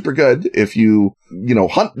flavors is super good. If you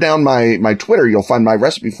hunt down my Twitter, you'll find my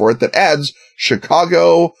recipe for it that adds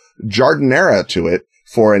Chicago Jardinera to it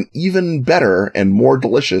for an even better and more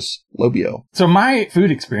delicious lobio. So my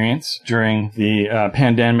food experience during the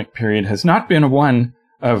pandemic period has not been one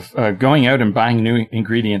of going out and buying new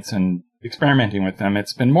ingredients and experimenting with them.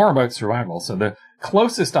 It's been more about survival. So the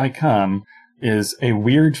closest I come is a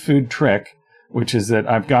weird food trick, which is that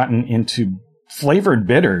I've gotten into flavored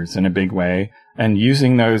bitters in a big way, and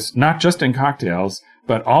using those not just in cocktails,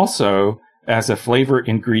 but also as a flavor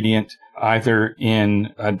ingredient, either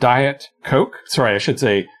in a Diet Cola,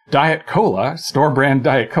 store brand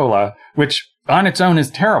Diet Cola, which on its own is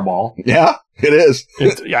terrible. Yeah, it is.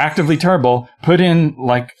 It's actively terrible. Put in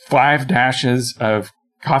like 5 dashes of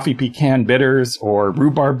coffee pecan bitters or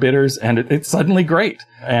rhubarb bitters, and it's suddenly great.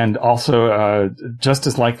 And also, just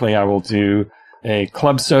as likely, I will do a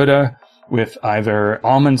club soda with either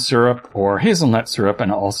almond syrup or hazelnut syrup,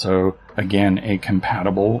 and also, again, a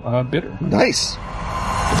compatible bitter. Nice.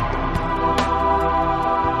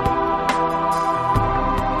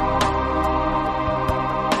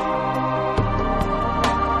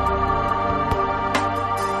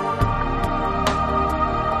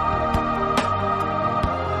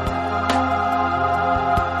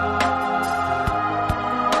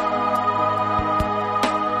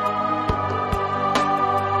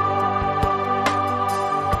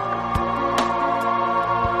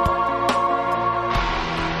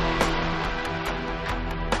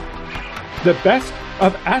 The best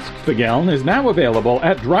of Askfageln is now available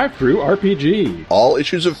at Drive-Thru RPG. All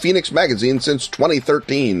issues of Phoenix Magazine since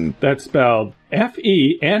 2013. That's spelled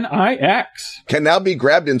F-E-N-I-X. Can now be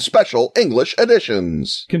grabbed in special English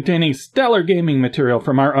editions. Containing stellar gaming material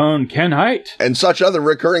from our own Ken Hite. And such other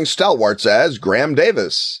recurring stalwarts as Graham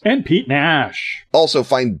Davis. And Pete Nash. Also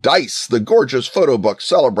find Dice, the gorgeous photo book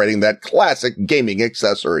celebrating that classic gaming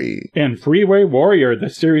accessory. And Freeway Warrior, the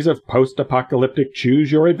series of post-apocalyptic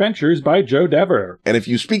choose-your-adventures by Joe Dever. And if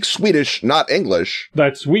you speak Swedish, not English...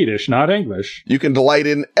 That's Swedish, not English. You can delight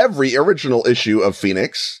in every original issue of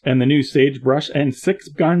Phoenix. And the new Sagebrush and Six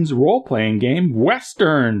Guns role-playing game,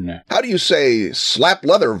 Western. How do you say slap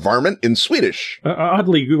leather varmint in Swedish?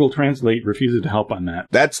 Oddly, Google Translate refuses to help on that.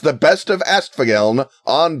 That's the best of Askfageln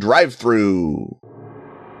on Drive-Thru.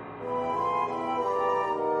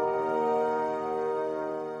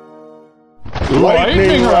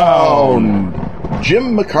 Lightning Round!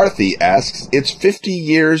 Jim McCarthy asks, it's 50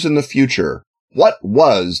 years in the future. What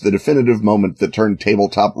was the definitive moment that turned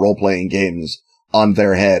tabletop role-playing games on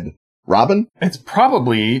their head? Robin? It's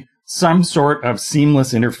probably some sort of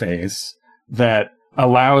seamless interface that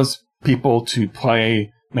allows people to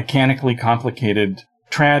play mechanically complicated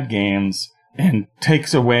trad games and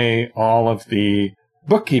takes away all of the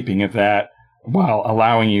bookkeeping of that while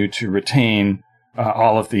allowing you to retain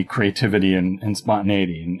all of the creativity and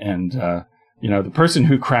spontaneity. And the person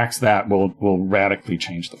who cracks that will radically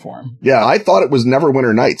change the form. Yeah, I thought it was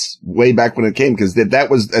Neverwinter Nights way back when it came, because that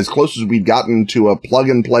was as close as we'd gotten to a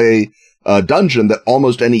plug-and-play dungeon that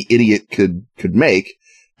almost any idiot could make.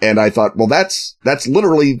 And I thought, well, that's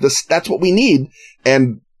literally that's what we need.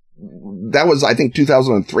 And that was, I think,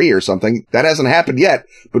 2003 or something. That hasn't happened yet.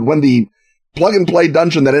 But when the plug-and-play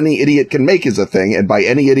dungeon that any idiot can make is a thing, and by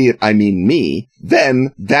any idiot, I mean me,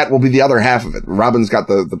 then that will be the other half of it. Robin's got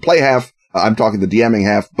the play half. I'm talking the DMing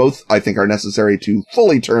half. Both, I think, are necessary to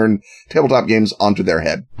fully turn tabletop games onto their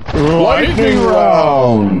head. Lightning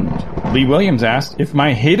Round! Lee Williams asked, if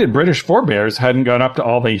my hated British forebears hadn't gone up to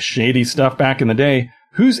all the shady stuff back in the day,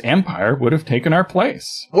 whose empire would have taken our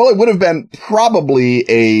place? Well, it would have been probably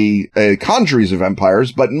a congeries of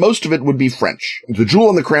empires, but most of it would be French. The jewel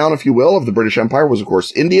in the crown, if you will, of the British Empire was, of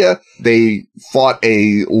course, India. They fought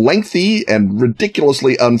a lengthy and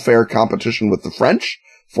ridiculously unfair competition with the French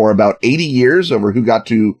for about 80 years over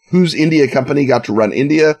whose India company got to run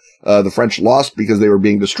India. The French lost because they were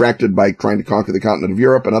being distracted by trying to conquer the continent of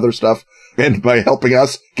Europe and other stuff, and by helping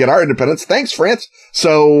us get our independence. Thanks, France.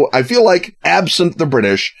 So I feel like absent the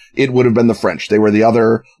British, it would have been the French. They were the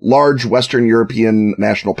other large Western European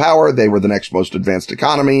national power. They were the next most advanced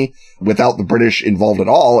economy without the British involved at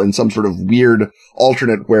all in some sort of weird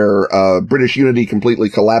alternate where British unity completely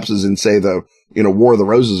collapses in, say, the War of the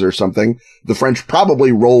Roses or something. The French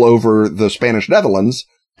probably roll over the Spanish Netherlands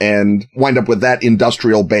and wind up with that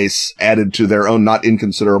industrial base added to their own not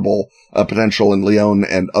inconsiderable potential in Lyon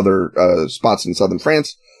and other spots in southern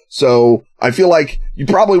France. So I feel like you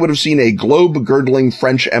probably would have seen a globe-girdling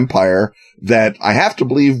French empire that I have to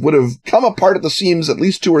believe would have come apart at the seams at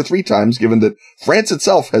least 2 or 3 times, given that France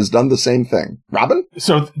itself has done the same thing. Robin?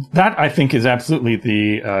 So that, I think, is absolutely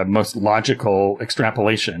the most logical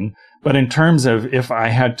extrapolation. But in terms of if I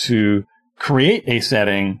had to create a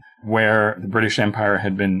setting where the British Empire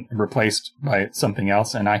had been replaced by something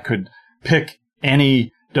else, and I could pick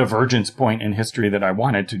any divergence point in history that I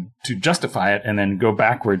wanted to justify it and then go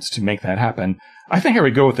backwards to make that happen, I think I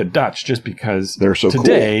would go with the Dutch, just because they're so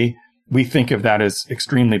today we think of that as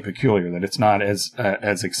extremely peculiar, that it's not as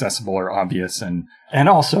accessible or obvious. And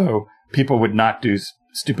also people would not do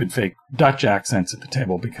stupid fake Dutch accents at the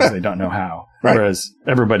table because they don't know how. Right. Whereas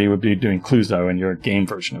everybody would be doing Cluzo in your game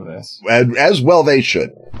version of this. As well they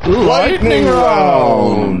should. Lightning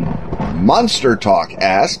round! Monster Talk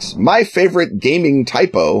asks, my favorite gaming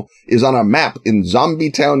typo is on a map in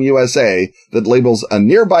Zombie Town, USA that labels a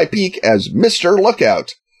nearby peak as Mr.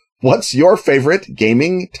 Lookout. What's your favorite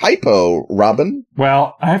gaming typo, Robin?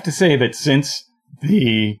 Well, I have to say that since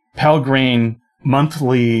the Pelgrane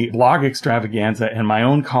monthly blog extravaganza and my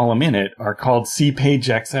own column in it are called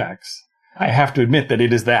CPageXX, I have to admit that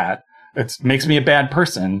it is that. It makes me a bad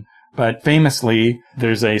person. But famously,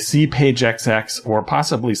 there's a CPageXX, or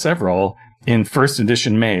possibly several, in first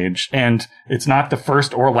edition Mage, and it's not the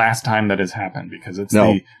first or last time that has happened, because it's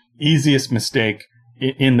the easiest mistake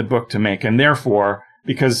in the book to make. And therefore,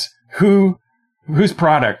 because whose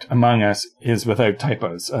product among us is without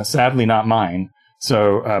typos? Sadly, not mine.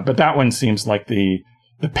 So, but that one seems like the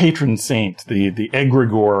patron saint, the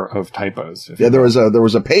egregore of typos. Yeah, there was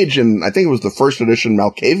a page in, I think it was the first edition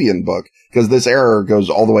Malkavian book, because this error goes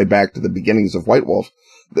all the way back to the beginnings of White Wolf.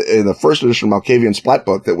 In the first edition Malkavian Splat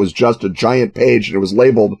book, that was just a giant page, and it was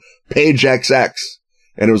labeled Page XX.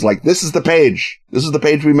 And it was like, this is the page. This is the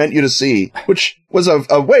page we meant you to see, which was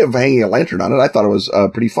a way of hanging a lantern on it. I thought it was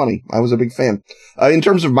pretty funny. I was a big fan. In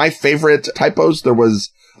terms of my favorite typos,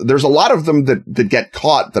 there's a lot of them that get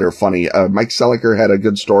caught that are funny. Mike Selicker had a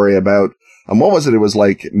good story about, what was it? It was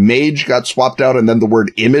like Mage got swapped out and then the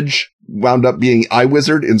word image wound up being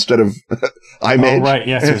iWizard instead of iMage. Oh, right.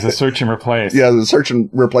 Yes. There's a search and replace. Yeah. The search and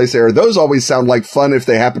replace error. Those always sound like fun if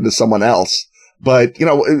they happen to someone else. But,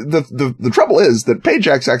 the trouble is that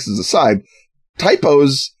PageXX aside,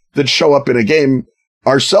 typos that show up in a game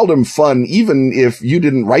are seldom fun, even if you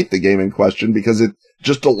didn't write the game in question, because it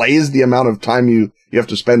just delays the amount of time you have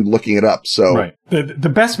to spend looking it up. So, right. The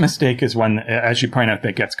best mistake is one, as you point out,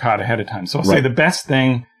 that gets caught ahead of time. So I'll say the best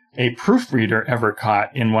thing a proofreader ever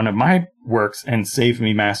caught in one of my works and saved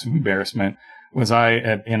me massive embarrassment was in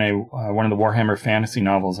one of the Warhammer fantasy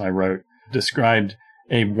novels I wrote, described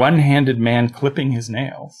a one-handed man clipping his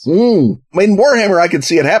nails. In Warhammer, I could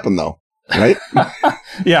see it happen, though, right?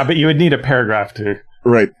 Yeah, but you would need a paragraph to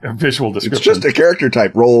a visual description. It's just a character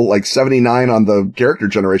type. Roll like 79 on the character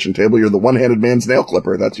generation table. You're the one-handed man's nail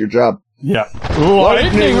clipper. That's your job. Yeah.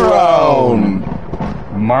 Lightning round!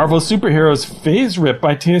 Marvel Superheroes Phase Rip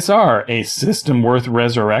by TSR, a system worth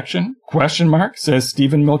resurrection? ? Says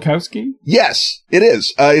Stephen Milkowski. Yes, it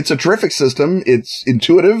is. It's a terrific system. It's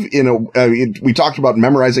intuitive. We talked about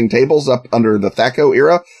memorizing tables up under the THAC0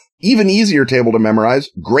 era. Even easier table to memorize.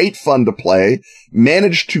 Great fun to play.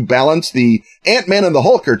 Managed to balance the Ant-Man and the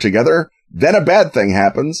Hulk are together. Then a bad thing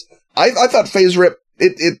happens. I thought Phase Rip,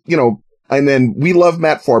 and then we love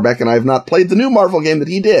Matt Forbeck, and I have not played the new Marvel game that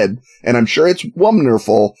he did, and I'm sure it's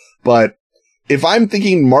wonderful, but if I'm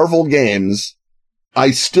thinking Marvel games,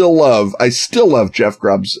 I still love Jeff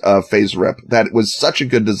Grubb's Phase Rip. That was such a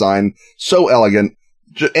good design, so elegant,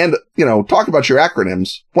 and, talk about your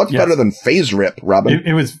acronyms. What's better than Phase Rip, Robin?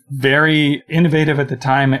 It was very innovative at the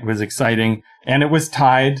time, it was exciting, and it was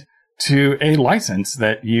tied to a license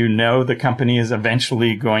that the company is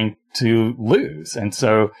eventually going to lose. And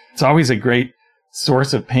so it's always a great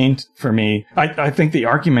source of pain for me. I think the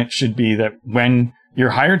argument should be that when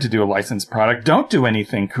you're hired to do a licensed product, don't do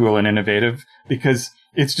anything cool and innovative, because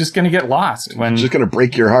it's just going to get lost when it's just going to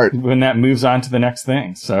break your heart when that moves on to the next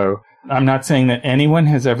thing. So I'm not saying that anyone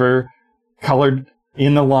has ever colored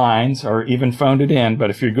in the lines or even phoned it in, but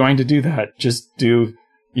if you're going to do that, just do,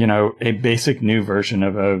 a basic new version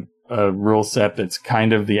of a rule set that's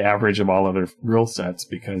kind of the average of all other rule sets,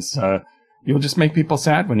 because you'll just make people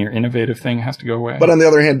sad when your innovative thing has to go away. But on the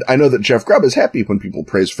other hand, I know that Jeff Grubb is happy when people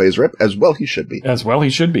praise Phase Rip, as well he should be.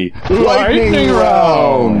 Lightning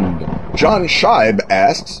round! John Scheib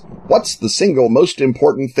asks, what's the single most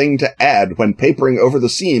important thing to add when papering over the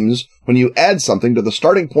seams when you add something to the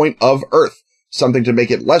starting point of Earth? Something to make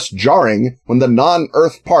it less jarring when the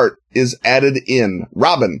non-Earth part is added in.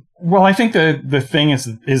 Robin. Well, I think the thing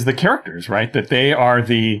is the characters, right? That they are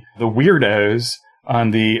the weirdos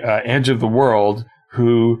on the edge of the world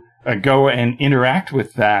who go and interact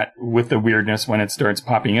with the weirdness when it starts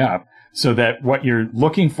popping up, so that what you're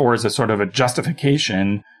looking for is a sort of a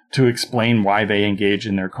justification to explain why they engage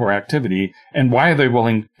in their core activity, and why they will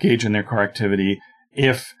engage in their core activity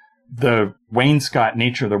if the wainscot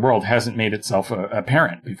nature of the world hasn't made itself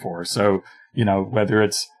apparent before. So, whether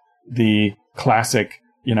it's the classic,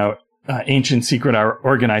 ancient secret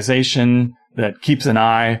organization that keeps an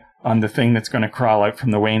eye on the thing that's going to crawl out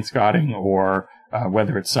from the wainscoting, or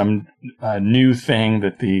whether it's some new thing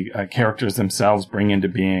that the characters themselves bring into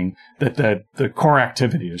being, that the core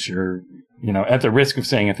activity is your, at the risk of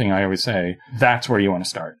saying a thing I always say, that's where you want to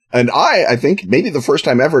start. And I think maybe the first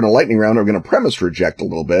time ever in a lightning round, I'm going to premise reject a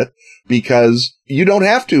little bit, because you don't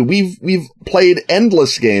have to. We've played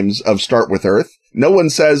endless games of Start with Earth. No one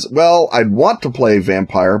says, well, I'd want to play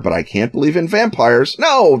Vampire, but I can't believe in vampires.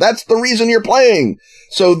 No, that's the reason you're playing.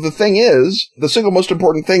 So the thing is, the single most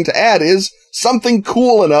important thing to add is something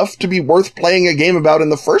cool enough to be worth playing a game about in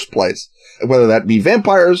the first place. Whether that be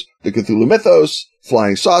vampires, the Cthulhu mythos,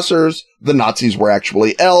 flying saucers, the Nazis were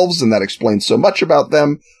actually elves, and that explains so much about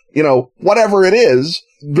them. Whatever it is,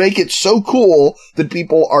 make it so cool that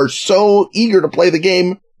people are so eager to play the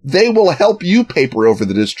game, they will help you paper over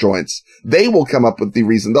the disjoints. They will come up with the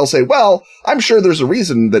reason. They'll say, well, I'm sure there's a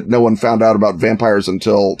reason that no one found out about vampires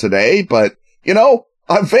until today, but,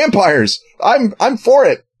 I'm vampires. I'm for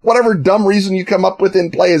it. Whatever dumb reason you come up with in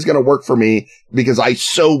play is going to work for me, because I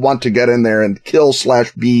so want to get in there and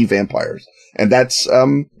kill/be vampires. And that's,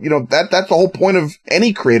 that's the whole point of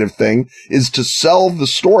any creative thing, is to sell the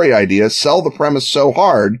story idea, sell the premise so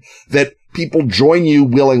hard that people join you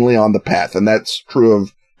willingly on the path. And that's true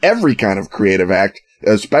of every kind of creative act,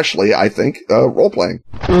 especially, I think, role-playing.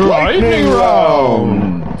 Lightning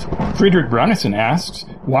round! Friedrich Brunison asks,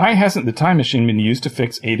 why hasn't the time machine been used to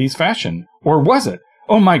fix 80s fashion? Or was it?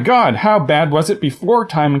 Oh my God, how bad was it before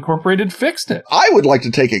Time Incorporated fixed it? I would like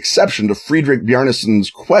to take exception to Friedrich Bjarnason's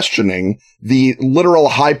questioning the literal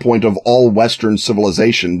high point of all Western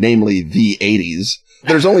civilization, namely the 80s.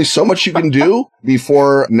 There's only so much you can do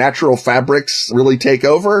before natural fabrics really take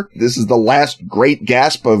over. This is the last great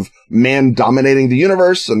gasp of man dominating the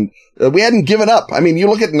universe, and we hadn't given up. I mean, you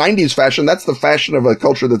look at 90s fashion, that's the fashion of a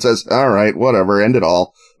culture that says, all right, whatever, end it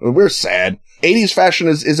all. We're sad. 80s fashion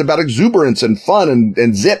is about exuberance and fun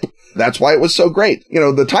and zip. That's why it was so great.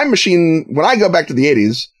 The time machine, when I go back to the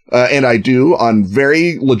 80s, and I do on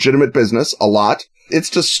very legitimate business a lot, it's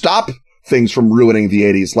to stop things from ruining the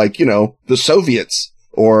 80s, like, the Soviets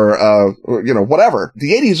or whatever.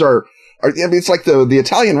 The 80s are it's like the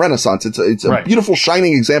Italian Renaissance. It's a right. Beautiful,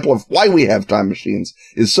 shining example of why we have time machines,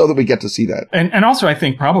 is so that we get to see that. And also, I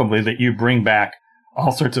think probably that you bring back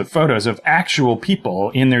all sorts of photos of actual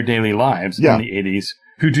people in their daily lives in the 80s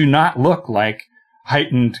who do not look like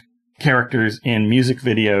heightened characters in music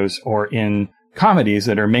videos or in comedies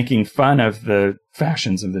that are making fun of the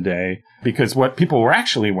fashions of the day, because what people were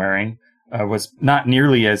actually wearing was not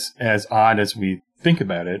nearly as odd as we think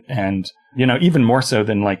about it. And, even more so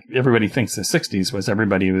than like everybody thinks the 60s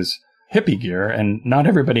everybody was hippie gear, and not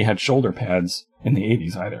everybody had shoulder pads in the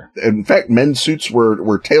 80s either. In fact, men's suits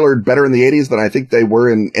were tailored better in the 80s than I think they were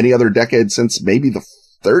in any other decade since maybe the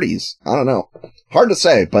 30s. I don't know. Hard to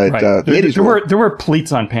say, but right. The 80s there were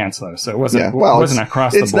pleats on pants though, so it wasn't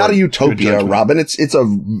across the board. It's not a utopia, Robin. It's a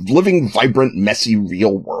living, vibrant, messy,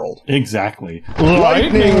 real world. Exactly.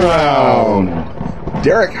 Lightning round.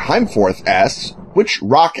 Derek Heimforth asks, which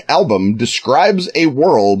rock album describes a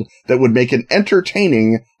world that would make an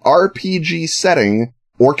entertaining RPG setting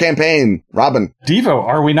or campaign? Robin. Devo,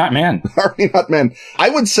 Are We Not Men? Are We Not Men? I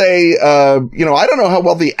would say, I don't know how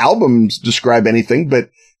well the albums describe anything, but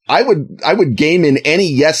I would game in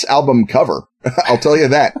any Yes album cover. I'll tell you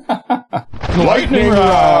that. Lightning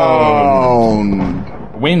round.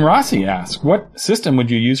 Wayne Rossi asks, what system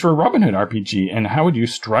would you use for a Robin Hood RPG, and how would you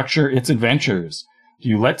structure its adventures? Do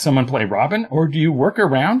you let someone play Robin, or do you work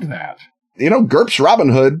around that? GURPS Robin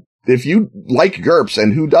Hood, if you like GURPS,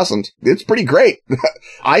 and who doesn't, it's pretty great.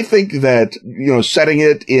 I think that, setting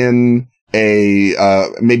it in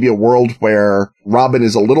maybe a world where Robin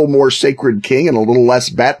is a little more Sacred King and a little less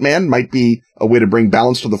Batman might be a way to bring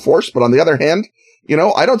balance to the force. But on the other hand,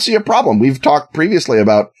 I don't see a problem. We've talked previously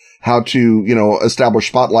about how to, establish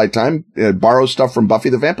spotlight time, borrow stuff from Buffy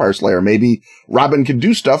the Vampire Slayer. Maybe Robin can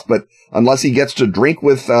do stuff, but unless he gets to drink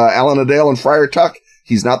with Alan Adale and Friar Tuck,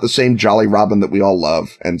 he's not the same jolly Robin that we all love.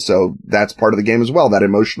 And so that's part of the game as well, that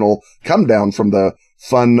emotional come down from the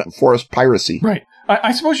fun forest piracy. Right.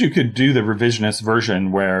 I suppose you could do the revisionist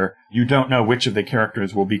version where you don't know which of the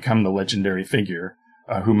characters will become the legendary figure,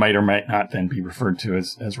 who might or might not then be referred to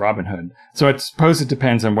as Robin Hood. So I suppose it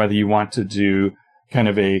depends on whether you want to do kind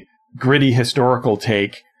of a gritty historical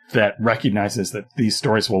take that recognizes that these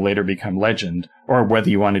stories will later become legend, or whether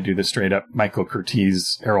you want to do the straight up Michael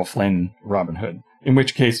Curtiz, Errol Flynn Robin Hood. In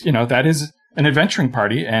which case, that is an adventuring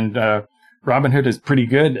party, and Robin Hood is pretty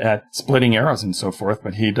good at splitting arrows and so forth,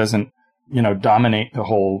 but he doesn't, dominate the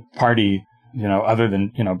whole party, other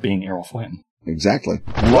than, being Errol Flynn. Exactly.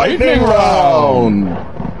 Lightning round!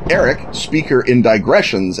 Eric, speaker in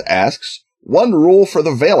digressions, asks, one rule for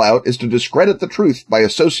the Veil Out is to discredit the truth by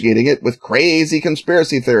associating it with crazy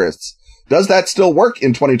conspiracy theorists. Does that still work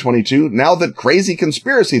in 2022 now that crazy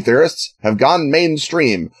conspiracy theorists have gone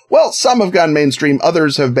mainstream? Well, some have gone mainstream.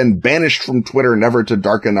 Others have been banished from Twitter, never to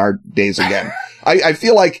darken our days again. I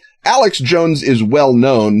feel like Alex Jones is well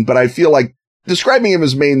known, but I feel like describing him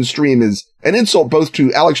as mainstream is an insult both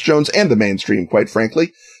to Alex Jones and the mainstream, quite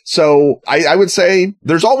frankly. So I would say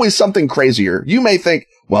there's always something crazier. You may think,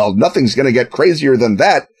 well, nothing's going to get crazier than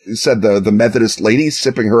that, said the Methodist lady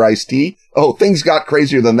sipping her iced tea. Oh, things got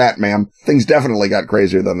crazier than that, ma'am. Things definitely got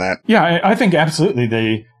crazier than that. Yeah, I think absolutely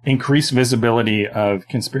the increased visibility of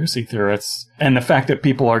conspiracy theorists and the fact that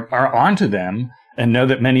people are onto them and know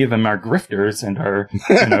that many of them are grifters and are,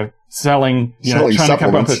 selling trying to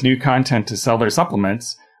come up with new content to sell their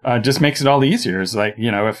supplements, just makes it all the easier. It's like,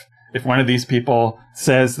 if one of these people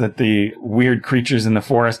says that the weird creatures in the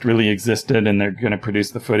forest really existed and they're going to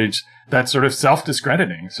produce the footage, that's sort of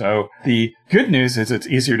self-discrediting. So the good news is it's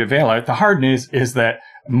easier to veil out. The hard news is that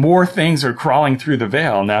more things are crawling through the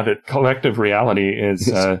veil now that collective reality is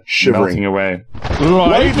melting away.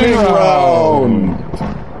 Lightning round!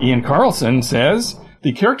 Ian Carlson says,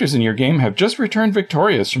 the characters in your game have just returned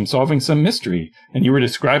victorious from solving some mystery, and you were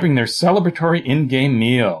describing their celebratory in-game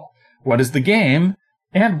meal. What is the game,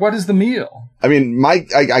 and what is the meal? I mean,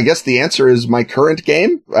 I guess the answer is my current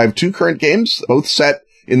game. I have two current games, both set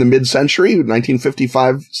in the mid-century,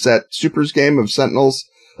 1955 set Supers game of Sentinel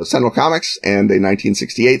Comics, and a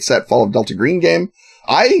 1968 set Fall of Delta Green game.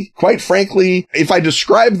 I, quite frankly, if I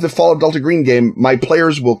describe the Fall of Delta Green game, my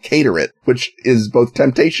players will cater it, which is both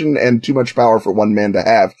temptation and too much power for one man to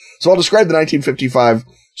have. So I'll describe the 1955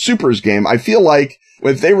 Supers game. I feel like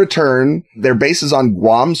if they return, their base is on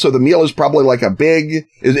Guam, so the meal is probably like a big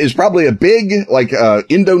Indonesian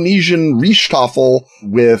rishtafel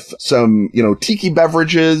with some, tiki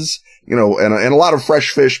beverages, and a lot of fresh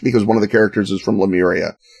fish because one of the characters is from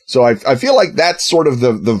Lemuria. So I feel like that's sort of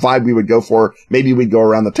the vibe we would go for. Maybe we'd go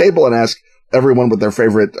around the table and ask everyone what their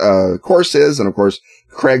favorite course is. And of course,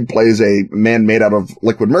 Craig plays a man made out of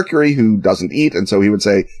liquid mercury who doesn't eat. And so he would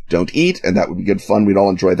say, don't eat. And that would be good fun. We'd all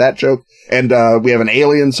enjoy that joke. And we have an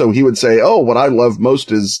alien. So he would say, oh, what I love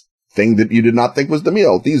most is thing that you did not think was the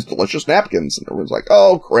meal. These delicious napkins. And everyone's like,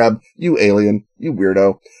 oh, Crab, you alien, you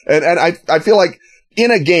weirdo. And I feel like in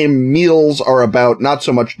a game, meals are about not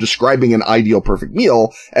so much describing an ideal perfect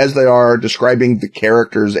meal as they are describing the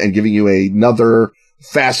characters and giving you another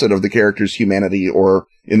facet of the character's humanity, or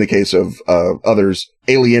in the case of others,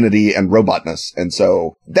 alienity and robotness. And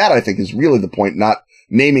so that, I think, is really the point, not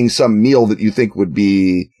naming some meal that you think would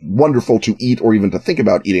be wonderful to eat or even to think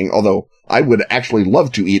about eating, although I would actually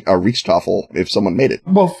love to eat a Riekstafel if someone made it.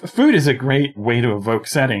 Well, food is a great way to evoke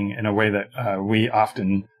setting in a way that we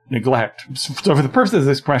often neglect. So for the purpose of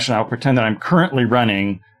this question, I'll pretend that I'm currently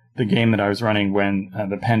running the game that I was running when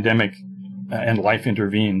the pandemic and life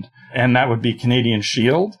intervened. And that would be Canadian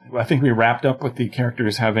Shield. I think we wrapped up with the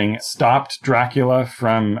characters having stopped Dracula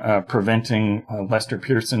from preventing Lester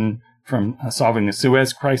Pearson from solving the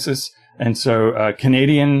Suez Crisis. And so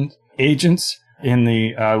Canadian agents in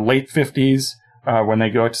the late 50s, when they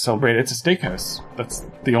go out to celebrate, it's a steakhouse. That's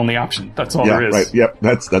the only option. That's all there is. Right. Yep.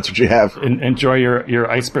 That's what you have. Enjoy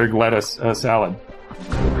your iceberg lettuce salad.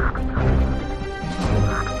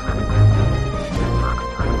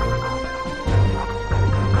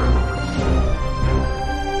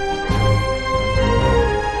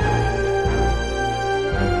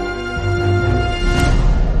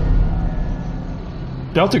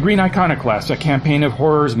 Delta Green Iconoclast, a campaign of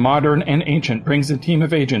horrors modern and ancient, brings a team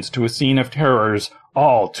of agents to a scene of terrors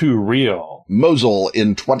all too real. Mosul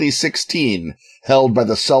in 2016, held by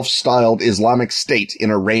the self-styled Islamic State in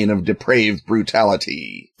a reign of depraved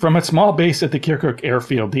brutality. From a small base at the Kirkuk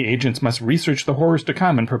airfield, the agents must research the horrors to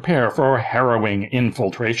come and prepare for a harrowing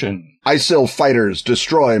infiltration. ISIL fighters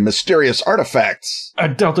destroy mysterious artifacts. A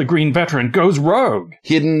Delta Green veteran goes rogue.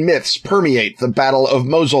 Hidden myths permeate the Battle of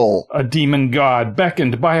Mosul. A demon god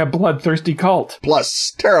beckoned by a bloodthirsty cult.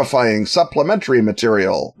 Plus terrifying supplementary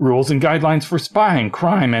material. Rules and guidelines for spying,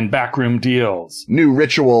 crime, and backroom deals. New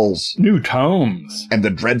rituals. New tomes. And the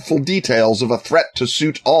dreadful details of a threat to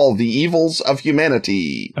suit all the evils of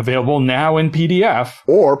humanity. Available now in PDF.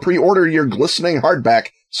 Or pre-order your glistening hardback,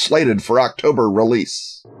 slated for October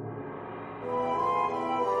release.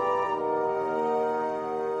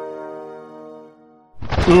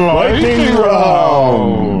 Lightning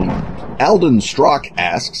Round! Alden Strock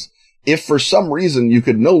asks, if for some reason you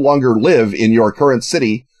could no longer live in your current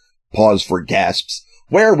city, pause for gasps,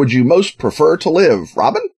 where would you most prefer to live,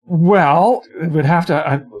 Robin? Well, it would have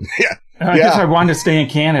to... I guess I want to stay in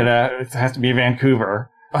Canada. It has to be Vancouver.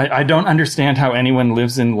 I don't understand how anyone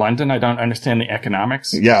lives in London. I don't understand the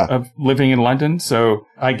economics of living in London. So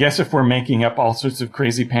I guess if we're making up all sorts of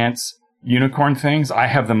crazy pants unicorn things, I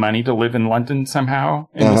have the money to live in London somehow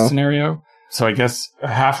in this scenario. So I guess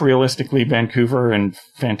half realistically Vancouver and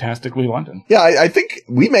fantastically London. Yeah, I think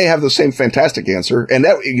we may have the same fantastic answer. And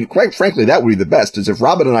that, quite frankly, that would be the best, is if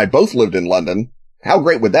Robin and I both lived in London. How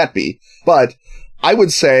great would that be? But I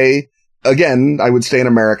would say, again, I would stay in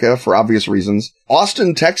America for obvious reasons.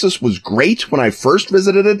 Austin, Texas was great when I first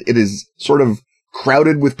visited it. It is sort of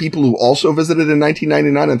crowded with people who also visited in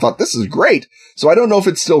 1999 and thought, this is great. So I don't know if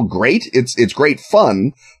it's still great. It's great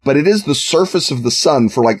fun, but it is the surface of the sun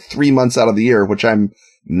for like 3 months out of the year, which I'm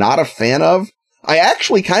not a fan of. I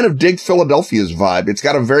actually kind of dig Philadelphia's vibe. It's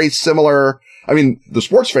got a very similar, I mean, the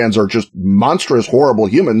sports fans are just monstrous, horrible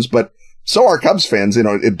humans, but so are Cubs fans in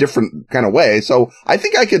a different kind of way. So I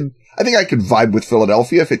think I could vibe with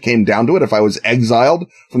Philadelphia if it came down to it, if I was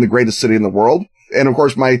exiled from the greatest city in the world. And of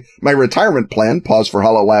course, my retirement plan, pause for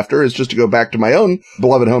hollow laughter, is just to go back to my own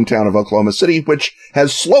beloved hometown of Oklahoma City, which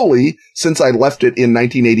has slowly, since I left it in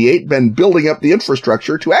 1988, been building up the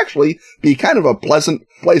infrastructure to actually be kind of a pleasant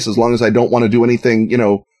place as long as I don't want to do anything,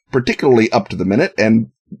 particularly up to the minute.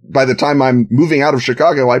 And by the time I'm moving out of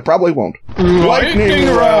Chicago, I probably won't. Lightning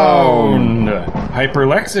Round!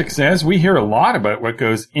 Hyperlexic says, we hear a lot about what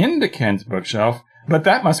goes into Ken's bookshelf, but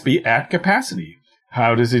that must be at capacity.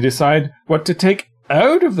 How does he decide what to take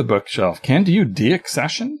out of the bookshelf? Ken, do you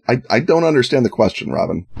deaccession? I don't understand the question,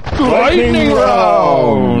 Robin. Lightning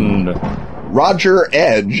Round! Roger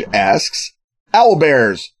Edge asks,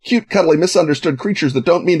 owlbears, cute, cuddly, misunderstood creatures that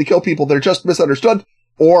don't mean to kill people, they're just misunderstood,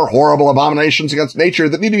 or horrible abominations against nature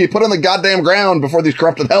that need to be put on the goddamn ground before these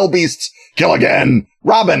corrupted hell beasts kill again.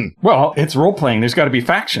 Robin! Well, it's role-playing. There's got to be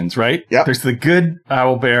factions, right? Yep. There's the good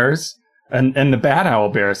owlbears and the bad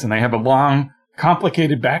owlbears, and they have a long,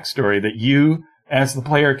 complicated backstory that you, as the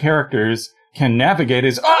player characters, can navigate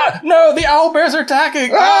as, no, the owlbears are attacking!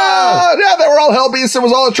 Yeah, they were all hell beasts. It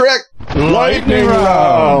was all a trick. Lightning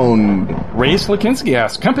Round! Ray Slakinski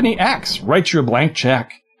asks, Company X writes you a blank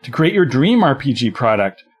check to create your dream RPG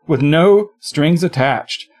product with no strings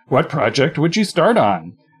attached. What project would you start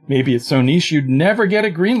on? Maybe it's so niche you'd never get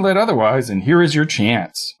it greenlit otherwise, and here is your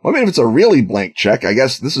chance. Well, I mean, if it's a really blank check, I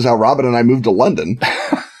guess this is how Robin and I moved to London.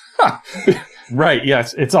 Right,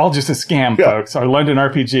 yes. It's all just a scam, folks. Our London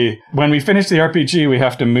RPG. When we finish the RPG, we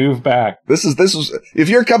have to move back. This is, if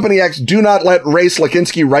you're Company X, do not let Ray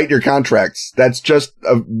Slakinski write your contracts. That's just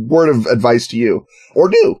a word of advice to you. Or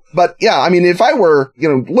do. But yeah, I mean, if I were,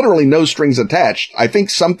 literally no strings attached, I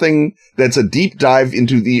think something that's a deep dive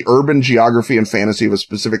into the urban geography and fantasy of a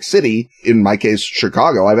specific city, in my case,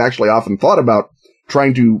 Chicago, I've actually often thought about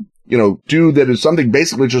trying to, do that is something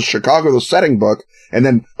basically just Chicago, the setting book. And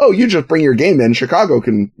then, you just bring your game in. Chicago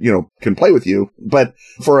can play with you. But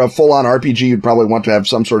for a full-on RPG, you'd probably want to have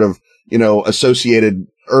some sort of, associated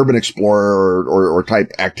urban explorer or type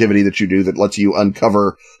activity that you do that lets you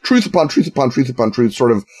uncover truth upon truth upon truth upon truth,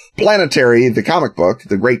 sort of Planetary, the comic book,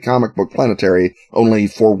 the great comic book Planetary, only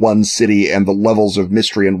for one city and the levels of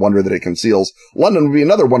mystery and wonder that it conceals. London would be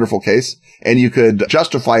another wonderful case, and you could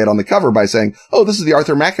justify it on the cover by saying, this is the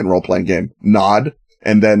Arthur Machen role-playing game. Nod.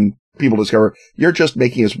 And then people discover, you're just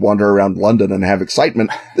making us wander around London and have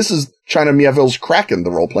excitement. This is China Miéville's Kraken,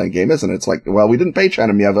 the role-playing game, isn't it? It's like, well, we didn't pay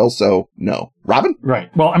China Miéville, so no. Robin? Right.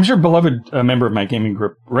 Well, I'm sure beloved member of my gaming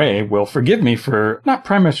group, Ray, will forgive me for not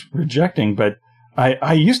premise rejecting, but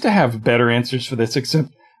I used to have better answers for this, except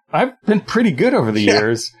I've been pretty good over the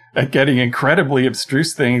years at getting incredibly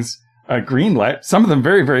abstruse things greenlit, some of them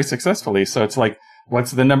very, very successfully. So it's like,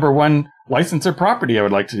 what's the number one license or property I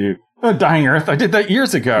would like to do? Dying Earth. I did that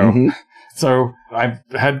years ago. Mm-hmm. So I've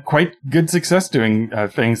had quite good success doing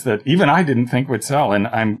things that even I didn't think would sell. And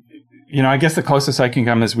I guess the closest I can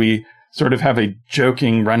come is we sort of have a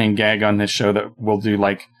joking running gag on this show that we'll do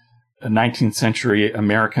like a 19th century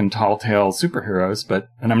American tall tale superheroes.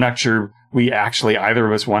 And I'm not sure we actually either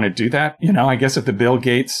of us want to do that. I guess if the Bill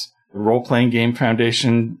Gates Role-Playing Game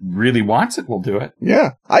Foundation really wants it, we'll do it.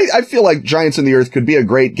 Yeah. I feel like Giants in the Earth could be a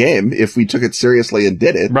great game if we took it seriously and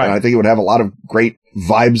did it. Right. And I think it would have a lot of great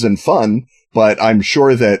vibes and fun, but I'm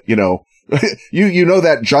sure that, you know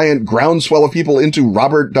that giant groundswell of people into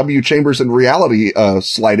Robert W. Chambers and reality,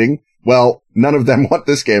 sliding. Well, none of them want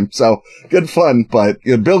this game. So good fun, but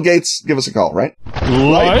Bill Gates, give us a call, right?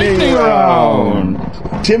 Lightning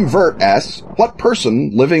round. Tim Vert asks, what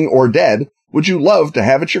person, living or dead, would you love to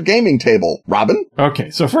have at your gaming table? Robin? Okay,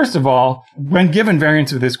 so first of all, when given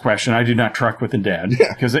variants of this question, I do not truck with the dead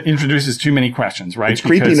because it introduces too many questions, right? It's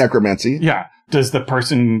creepy necromancy. Yeah. Does the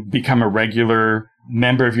person become a regular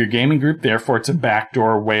member of your gaming group? Therefore, it's a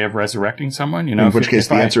backdoor way of resurrecting someone. In which case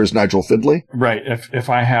the answer is Nigel Fidley. Right. If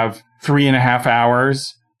I have 3.5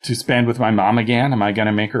 hours to spend with my mom again, am I going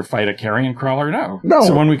to make her fight a carrion crawler? No.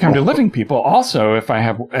 So when we come to living people, also, if I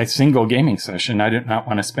have a single gaming session, I do not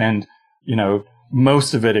want to spend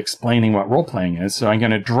most of it explaining what role-playing is. So I'm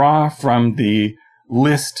going to draw from the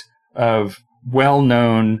list of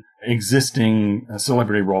well-known existing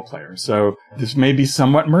celebrity role players. So this may be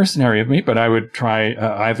somewhat mercenary of me, but I would try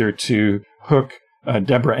either to hook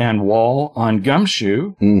Deborah Ann Wall on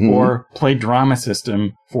Gumshoe or play drama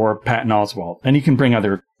system for Patton Oswalt. And you can bring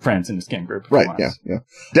other friends in this game group. Right, yeah.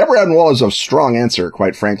 Deborah Ann Wall is a strong answer,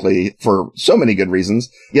 quite frankly, for so many good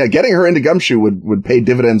reasons. Yeah, getting her into Gumshoe would pay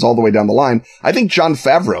dividends all the way down the line. I think Jon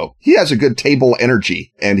Favreau, he has a good table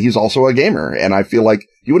energy, and he's also a gamer, and I feel like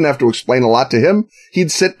you wouldn't have to explain a lot to him.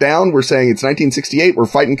 He'd sit down, we're saying it's 1968, we're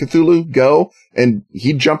fighting Cthulhu, go, and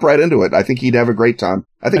he'd jump right into it. I think he'd have a great time.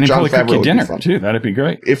 I think Jon Favreau would dinner be fun. Too. That'd be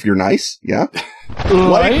great. If you're nice, yeah.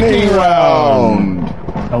 Lightning round.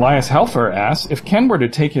 Elias Helfer asks, if Ken were to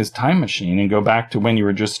take his time machine and go back to when you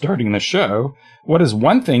were just starting the show, what is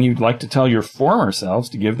one thing you'd like to tell your former selves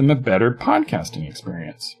to give them a better podcasting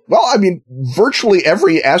experience? Well, I mean, virtually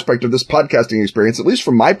every aspect of this podcasting experience, at least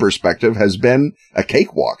from my perspective, has been a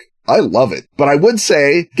cakewalk. I love it. But I would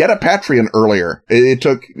say get a Patreon earlier. It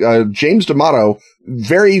took James D'Amato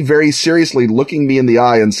very, very seriously looking me in the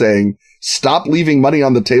eye and saying, stop leaving money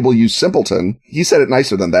on the table, you simpleton. He said it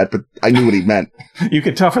nicer than that, but I knew what he meant. You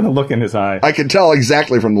could tell from the look in his eye. I could tell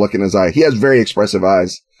exactly from the look in his eye. He has very expressive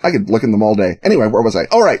eyes. I could look in them all day. Anyway, where was I?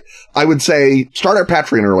 All right. I would say start our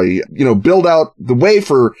Patreon early, build out the way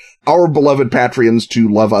for our beloved Patreons to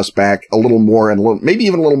love us back a little more and maybe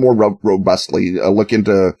even a little more robustly. Look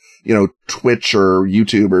into, Twitch or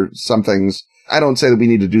YouTube or some things. I don't say that we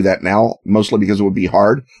need to do that now, mostly because it would be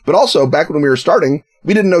hard. But also, back when we were starting,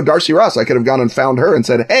 we didn't know Darcy Ross. I could have gone and found her and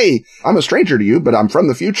said, hey, I'm a stranger to you, but I'm from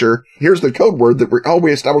the future. Here's the code word that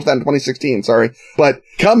we established that in 2016. Sorry. But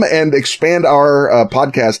come and expand our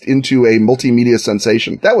podcast into a multimedia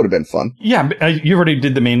sensation. That would have been fun. Yeah. You already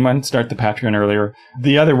did the main one, start the Patreon earlier.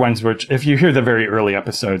 The other ones, which if you hear the very early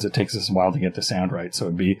episodes, it takes us a while to get the sound right. So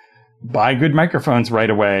it'd be buy good microphones right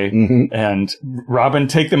away, and Robin,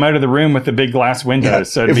 take them out of the room with the big glass windows.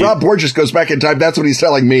 Yeah. So if Rob Borges goes back in time, that's what he's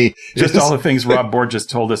telling me. Just all the things Rob Borges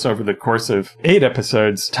told us over the course of 8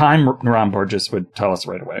 episodes, Rob Borges would tell us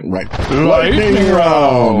right away. Right. Lightning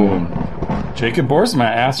round. Jacob Borsma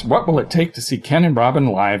asks, what will it take to see Ken and Robin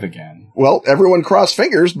live again? Well, everyone cross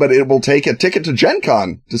fingers, but it will take a ticket to Gen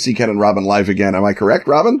Con to see Ken and Robin live again. Am I correct,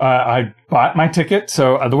 Robin? I bought my ticket.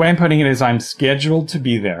 So the way I'm putting it is I'm scheduled to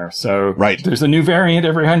be there. So there's a new variant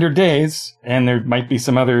every 100 days, and there might be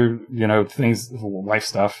some other, things, life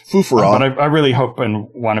stuff. Foo-for-all. But I really hope and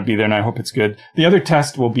want to be there, and I hope it's good. The other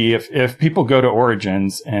test will be if people go to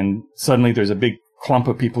Origins and suddenly there's a big clump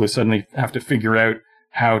of people who suddenly have to figure out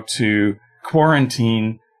how to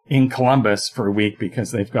quarantine in Columbus for a week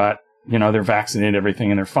because they've got, they're vaccinated, everything,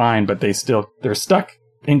 and they're fine, but they're stuck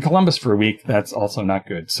in Columbus for a week. That's also not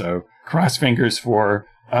good. So cross fingers for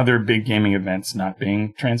other big gaming events not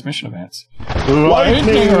being transmission events.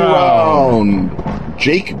 Lightning round.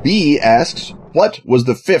 Jake B asks, what was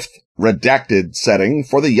the 5th redacted setting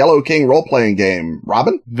for the Yellow King role-playing game?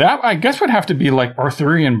 Robin? That, I guess, would have to be like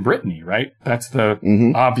Arthurian Brittany, right? That's the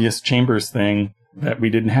obvious Chambers thing that we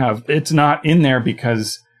didn't have. It's not in there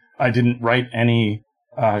because I didn't write any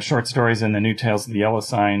short stories in the New Tales of the Yellow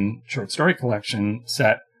Sign short story collection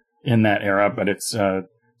set in that era, but it's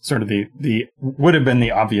sort of the would have been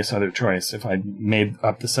the obvious other choice if I made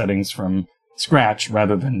up the settings from scratch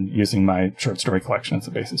rather than using my short story collection as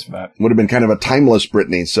the basis for that. Would have been kind of a timeless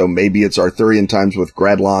Brittany. So maybe it's Arthurian times with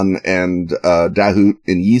Gradlon and Dahut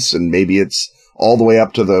and Ys, and maybe it's all the way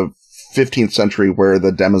up to the 15th century where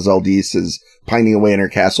the Demoiselle d'Ys is pining away in her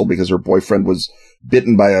castle because her boyfriend was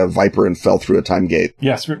bitten by a viper and fell through a time gate.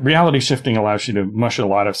 Yes, reality shifting allows you to mush a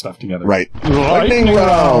lot of stuff together. Right. Lightning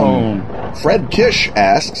round. Fred Kish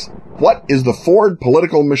asks, what is the Ford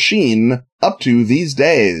political machine up to these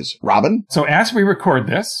days? Robin? So as we record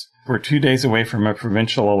this, we're 2 days away from a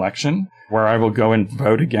provincial election where I will go and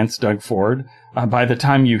vote against Doug Ford. By the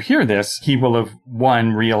time you hear this, he will have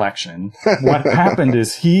won re-election. What happened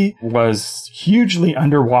is he was hugely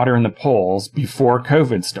underwater in the polls before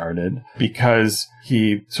COVID started because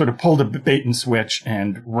he sort of pulled a bait and switch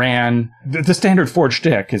and ran. The standard Ford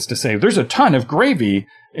shtick is to say, there's a ton of gravy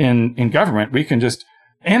in government. We can just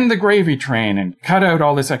end the gravy train and cut out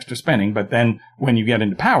all this extra spending. But then when you get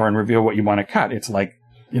into power and reveal what you want to cut, it's like,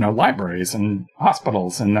 libraries and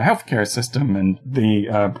hospitals and the healthcare system and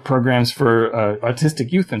the programs for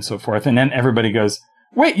autistic youth and so forth. And then everybody goes,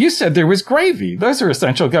 wait, you said there was gravy. Those are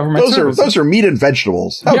essential government services. Those are meat and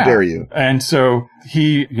vegetables. How dare you? And so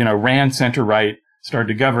he, ran center right, started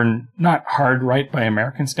to govern not hard right by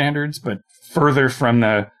American standards, but further from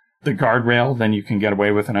the guardrail than you can get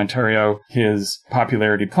away with in Ontario. His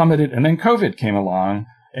popularity plummeted, and then COVID came along.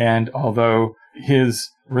 And although his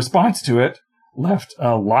response to it left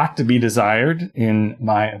a lot to be desired, in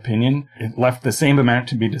my opinion, it left the same amount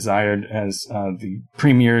to be desired as the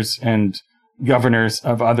premiers and governors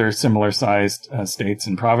of other similar-sized states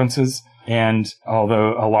and provinces. And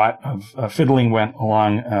although a lot of fiddling went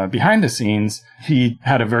along behind the scenes, he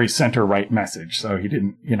had a very center-right message. So he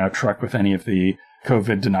didn't, truck with any of the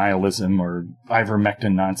COVID denialism or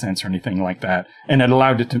ivermectin nonsense or anything like that. And it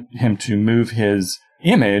allowed him to move his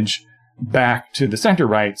image back to the center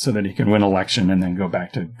right so that he can win election and then go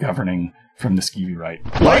back to governing from the skeevy right.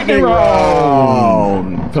 Lightning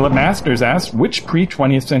round! Philip Masters asks, which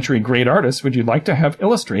pre-20th century great artist would you like to have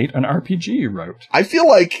illustrate an RPG you wrote? I feel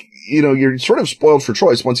like, you're sort of spoiled for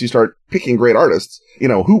choice once you start picking great artists.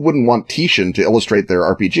 Who wouldn't want Titian to illustrate their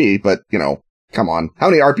RPG? But, come on. How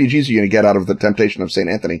many RPGs are you going to get out of The Temptation of St.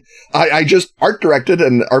 Anthony? I just art directed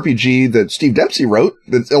an RPG that Steve Dempsey wrote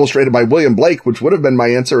that's illustrated by William Blake, which would have been my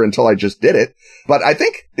answer until I just did it. But I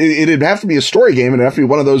think it'd have to be a story game, and it'd have to be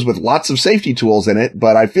one of those with lots of safety tools in it.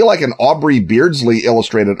 But I feel like an Aubrey Beardsley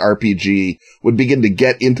illustrated RPG would begin to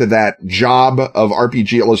get into that job of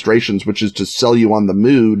RPG illustrations, which is to sell you on the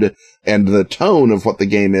mood and the tone of what the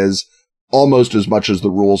game is almost as much as the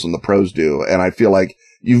rules and the prose do. And I feel like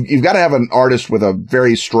You've got to have an artist with a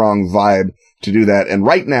very strong vibe to do that. And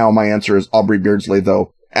right now, my answer is Aubrey Beardsley,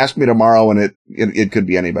 though. Ask me tomorrow, and it could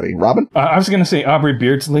be anybody. Robin? I was going to say Aubrey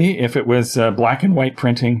Beardsley if it was black and white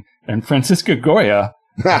printing, and Francisco Goya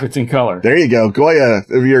if it's in color. There you go. Goya,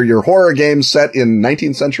 your horror game set in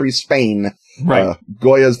 19th century Spain. Right.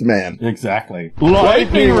 Goya's the man. Exactly.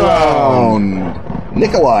 Lightning round!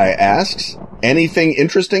 Nikolai asks, anything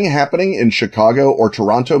interesting happening in Chicago or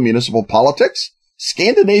Toronto municipal politics?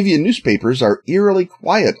 Scandinavian newspapers are eerily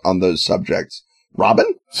quiet on those subjects. Robin?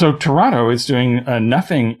 So Toronto is doing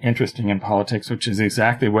nothing interesting in politics, which is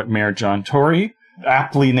exactly what Mayor John Tory,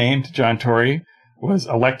 aptly named John Tory, was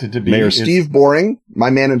elected to be. Mayor Steve Boring,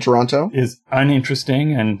 my man in Toronto. Is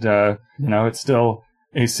uninteresting, and, it's still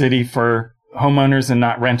a city for homeowners and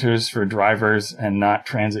not renters, for drivers and not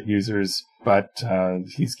transit users. But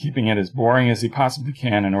he's keeping it as boring as he possibly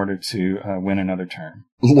can in order to win another term.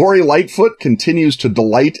 Lori Lightfoot continues to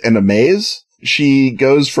delight and amaze. She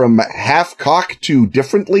goes from half cock to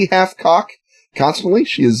differently half cock constantly.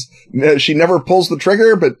 She never pulls the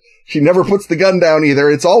trigger, but she never puts the gun down either.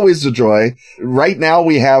 It's always a joy. Right now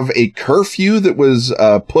we have a curfew that was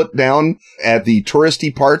put down at the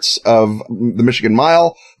touristy parts of the Michigan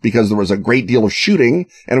Mile because there was a great deal of shooting.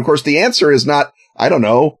 And of course the answer is not, I don't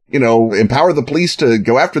know, empower the police to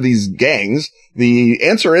go after these gangs. The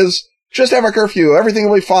answer is just have a curfew. Everything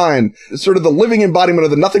will be fine. It's sort of the living embodiment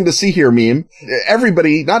of the nothing to see here meme.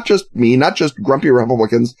 Everybody, not just me, not just grumpy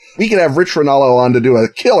Republicans, we could have Rich Ronaldo on to do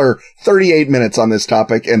a killer 38 minutes on this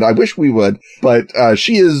topic, and I wish we would, but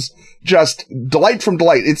she is just delight from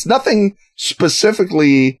delight. It's nothing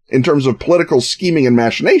specifically in terms of political scheming and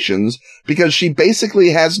machinations, because she basically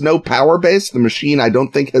has no power base. The machine, I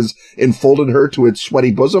don't think, has enfolded her to its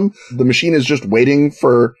sweaty bosom. The machine is just waiting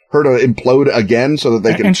for her to implode again so that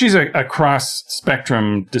they can... And she's a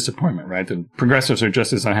cross-spectrum disappointment, right? The progressives are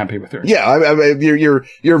just as unhappy with her. Yeah, I mean,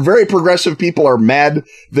 your very progressive people are mad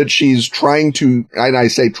that she's trying to, and I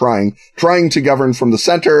say trying to govern from the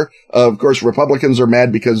center. Of course, Republicans are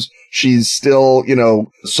mad because she's still,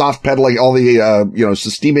 soft peddling all the,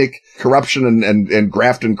 systemic corruption and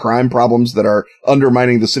graft and crime problems that are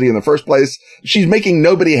undermining the city in the first place. She's making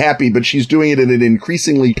nobody happy, but she's doing it in an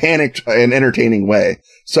increasingly panicked and entertaining way.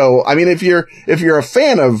 So, I mean, if you're a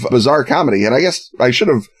fan of bizarre comedy, and I guess I should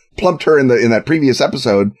have plumped her in that previous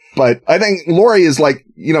episode, but I think Lori is like,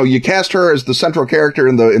 you cast her as the central character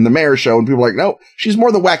in the Mayor show, and people are like, no, she's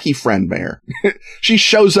more the wacky friend Mayor. She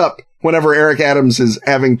shows up whenever Eric Adams is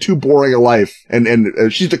having too boring a life, and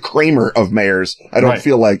she's the Kramer of mayors. I don't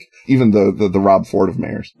feel like even the Rob Ford of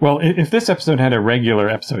mayors. Well, if this episode had a regular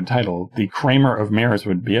episode title, the Kramer of mayors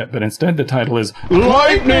would be it, but instead the title is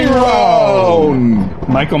Lightning Round!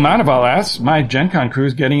 Michael Manaval asks, my Gen Con crew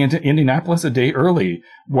is getting into Indianapolis a day early.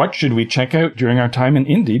 What should we check out during our time in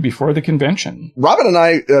Indy before the convention? Robin and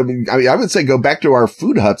I would say go back to our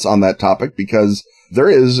food huts on that topic, because there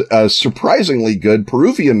is a surprisingly good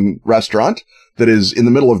Peruvian restaurant that is in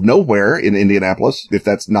the middle of nowhere in Indianapolis, if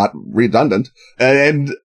that's not redundant.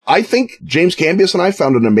 And I think James Cambius and I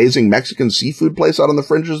found an amazing Mexican seafood place out on the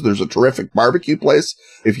fringes. There's a terrific barbecue place,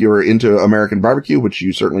 if you're into American barbecue, which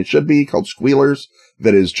you certainly should be, called Squealers,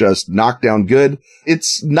 that is just knockdown good.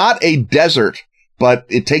 It's not a desert, but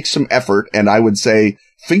it takes some effort. And I would say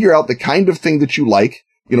figure out the kind of thing that you like,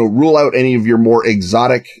 rule out any of your more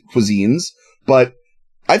exotic cuisines. But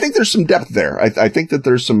I think there's some depth there. I think that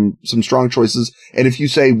there's some strong choices. And if you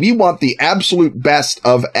say we want the absolute best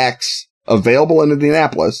of X available in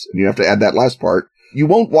Indianapolis, and you have to add that last part, you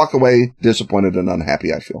won't walk away disappointed and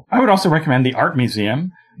unhappy, I feel. I would also recommend the Art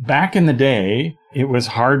Museum. Back in the day, it was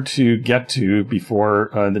hard to get to before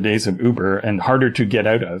the days of Uber, and harder to get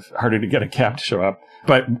out of, harder to get a cab to show up,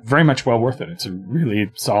 but very much well worth it. It's a really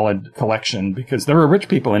solid collection because there were rich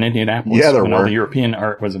people in Indianapolis when all the European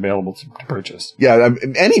art was available to purchase. Yeah,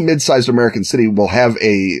 any mid-sized American city will have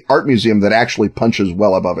a art museum that actually punches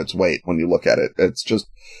well above its weight when you look at it. It's just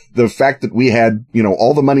the fact that we had,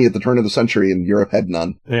 all the money at the turn of the century and Europe had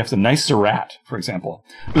none. They have some nice Surratt, for example.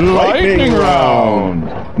 Lightning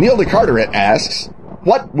Round! Neil DeCarteret asks,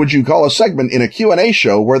 what would you call a segment in a Q&A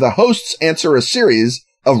show where the hosts answer a series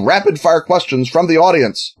of rapid-fire questions from the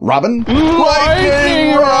audience? Robin?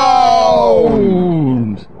 Lightning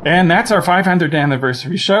Round! And that's our 500th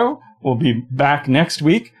anniversary show. We'll be back next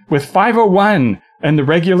week with 501 and the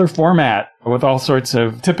regular format with all sorts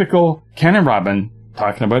of typical Ken and Robin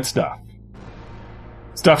talking about stuff.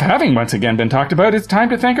 Stuff having once again been talked about, it's time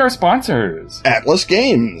to thank our sponsors. Atlas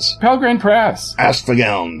Games, Pelgrane Press,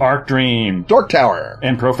 Asphagon, Arc Dream, Dork Tower,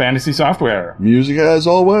 and Pro Fantasy Software. Music, as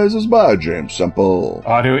always, is by James Semple.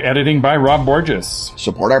 Audio editing by Rob Borges.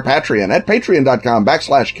 Support our Patreon at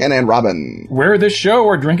patreon.com/Ken and Robin. Wear this show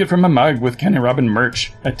or drink it from a mug with Ken and Robin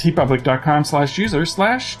merch at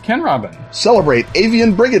tpublic.com/user/Ken Robin. Celebrate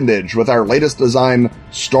avian brigandage with our latest design,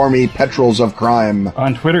 Stormy Petrels of Crime.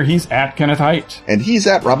 On Twitter, he's at Kenneth Hite. And he's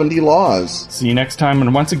at Robin D. Laws. See you next time,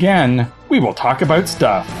 and once again, we will talk about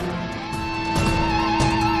stuff.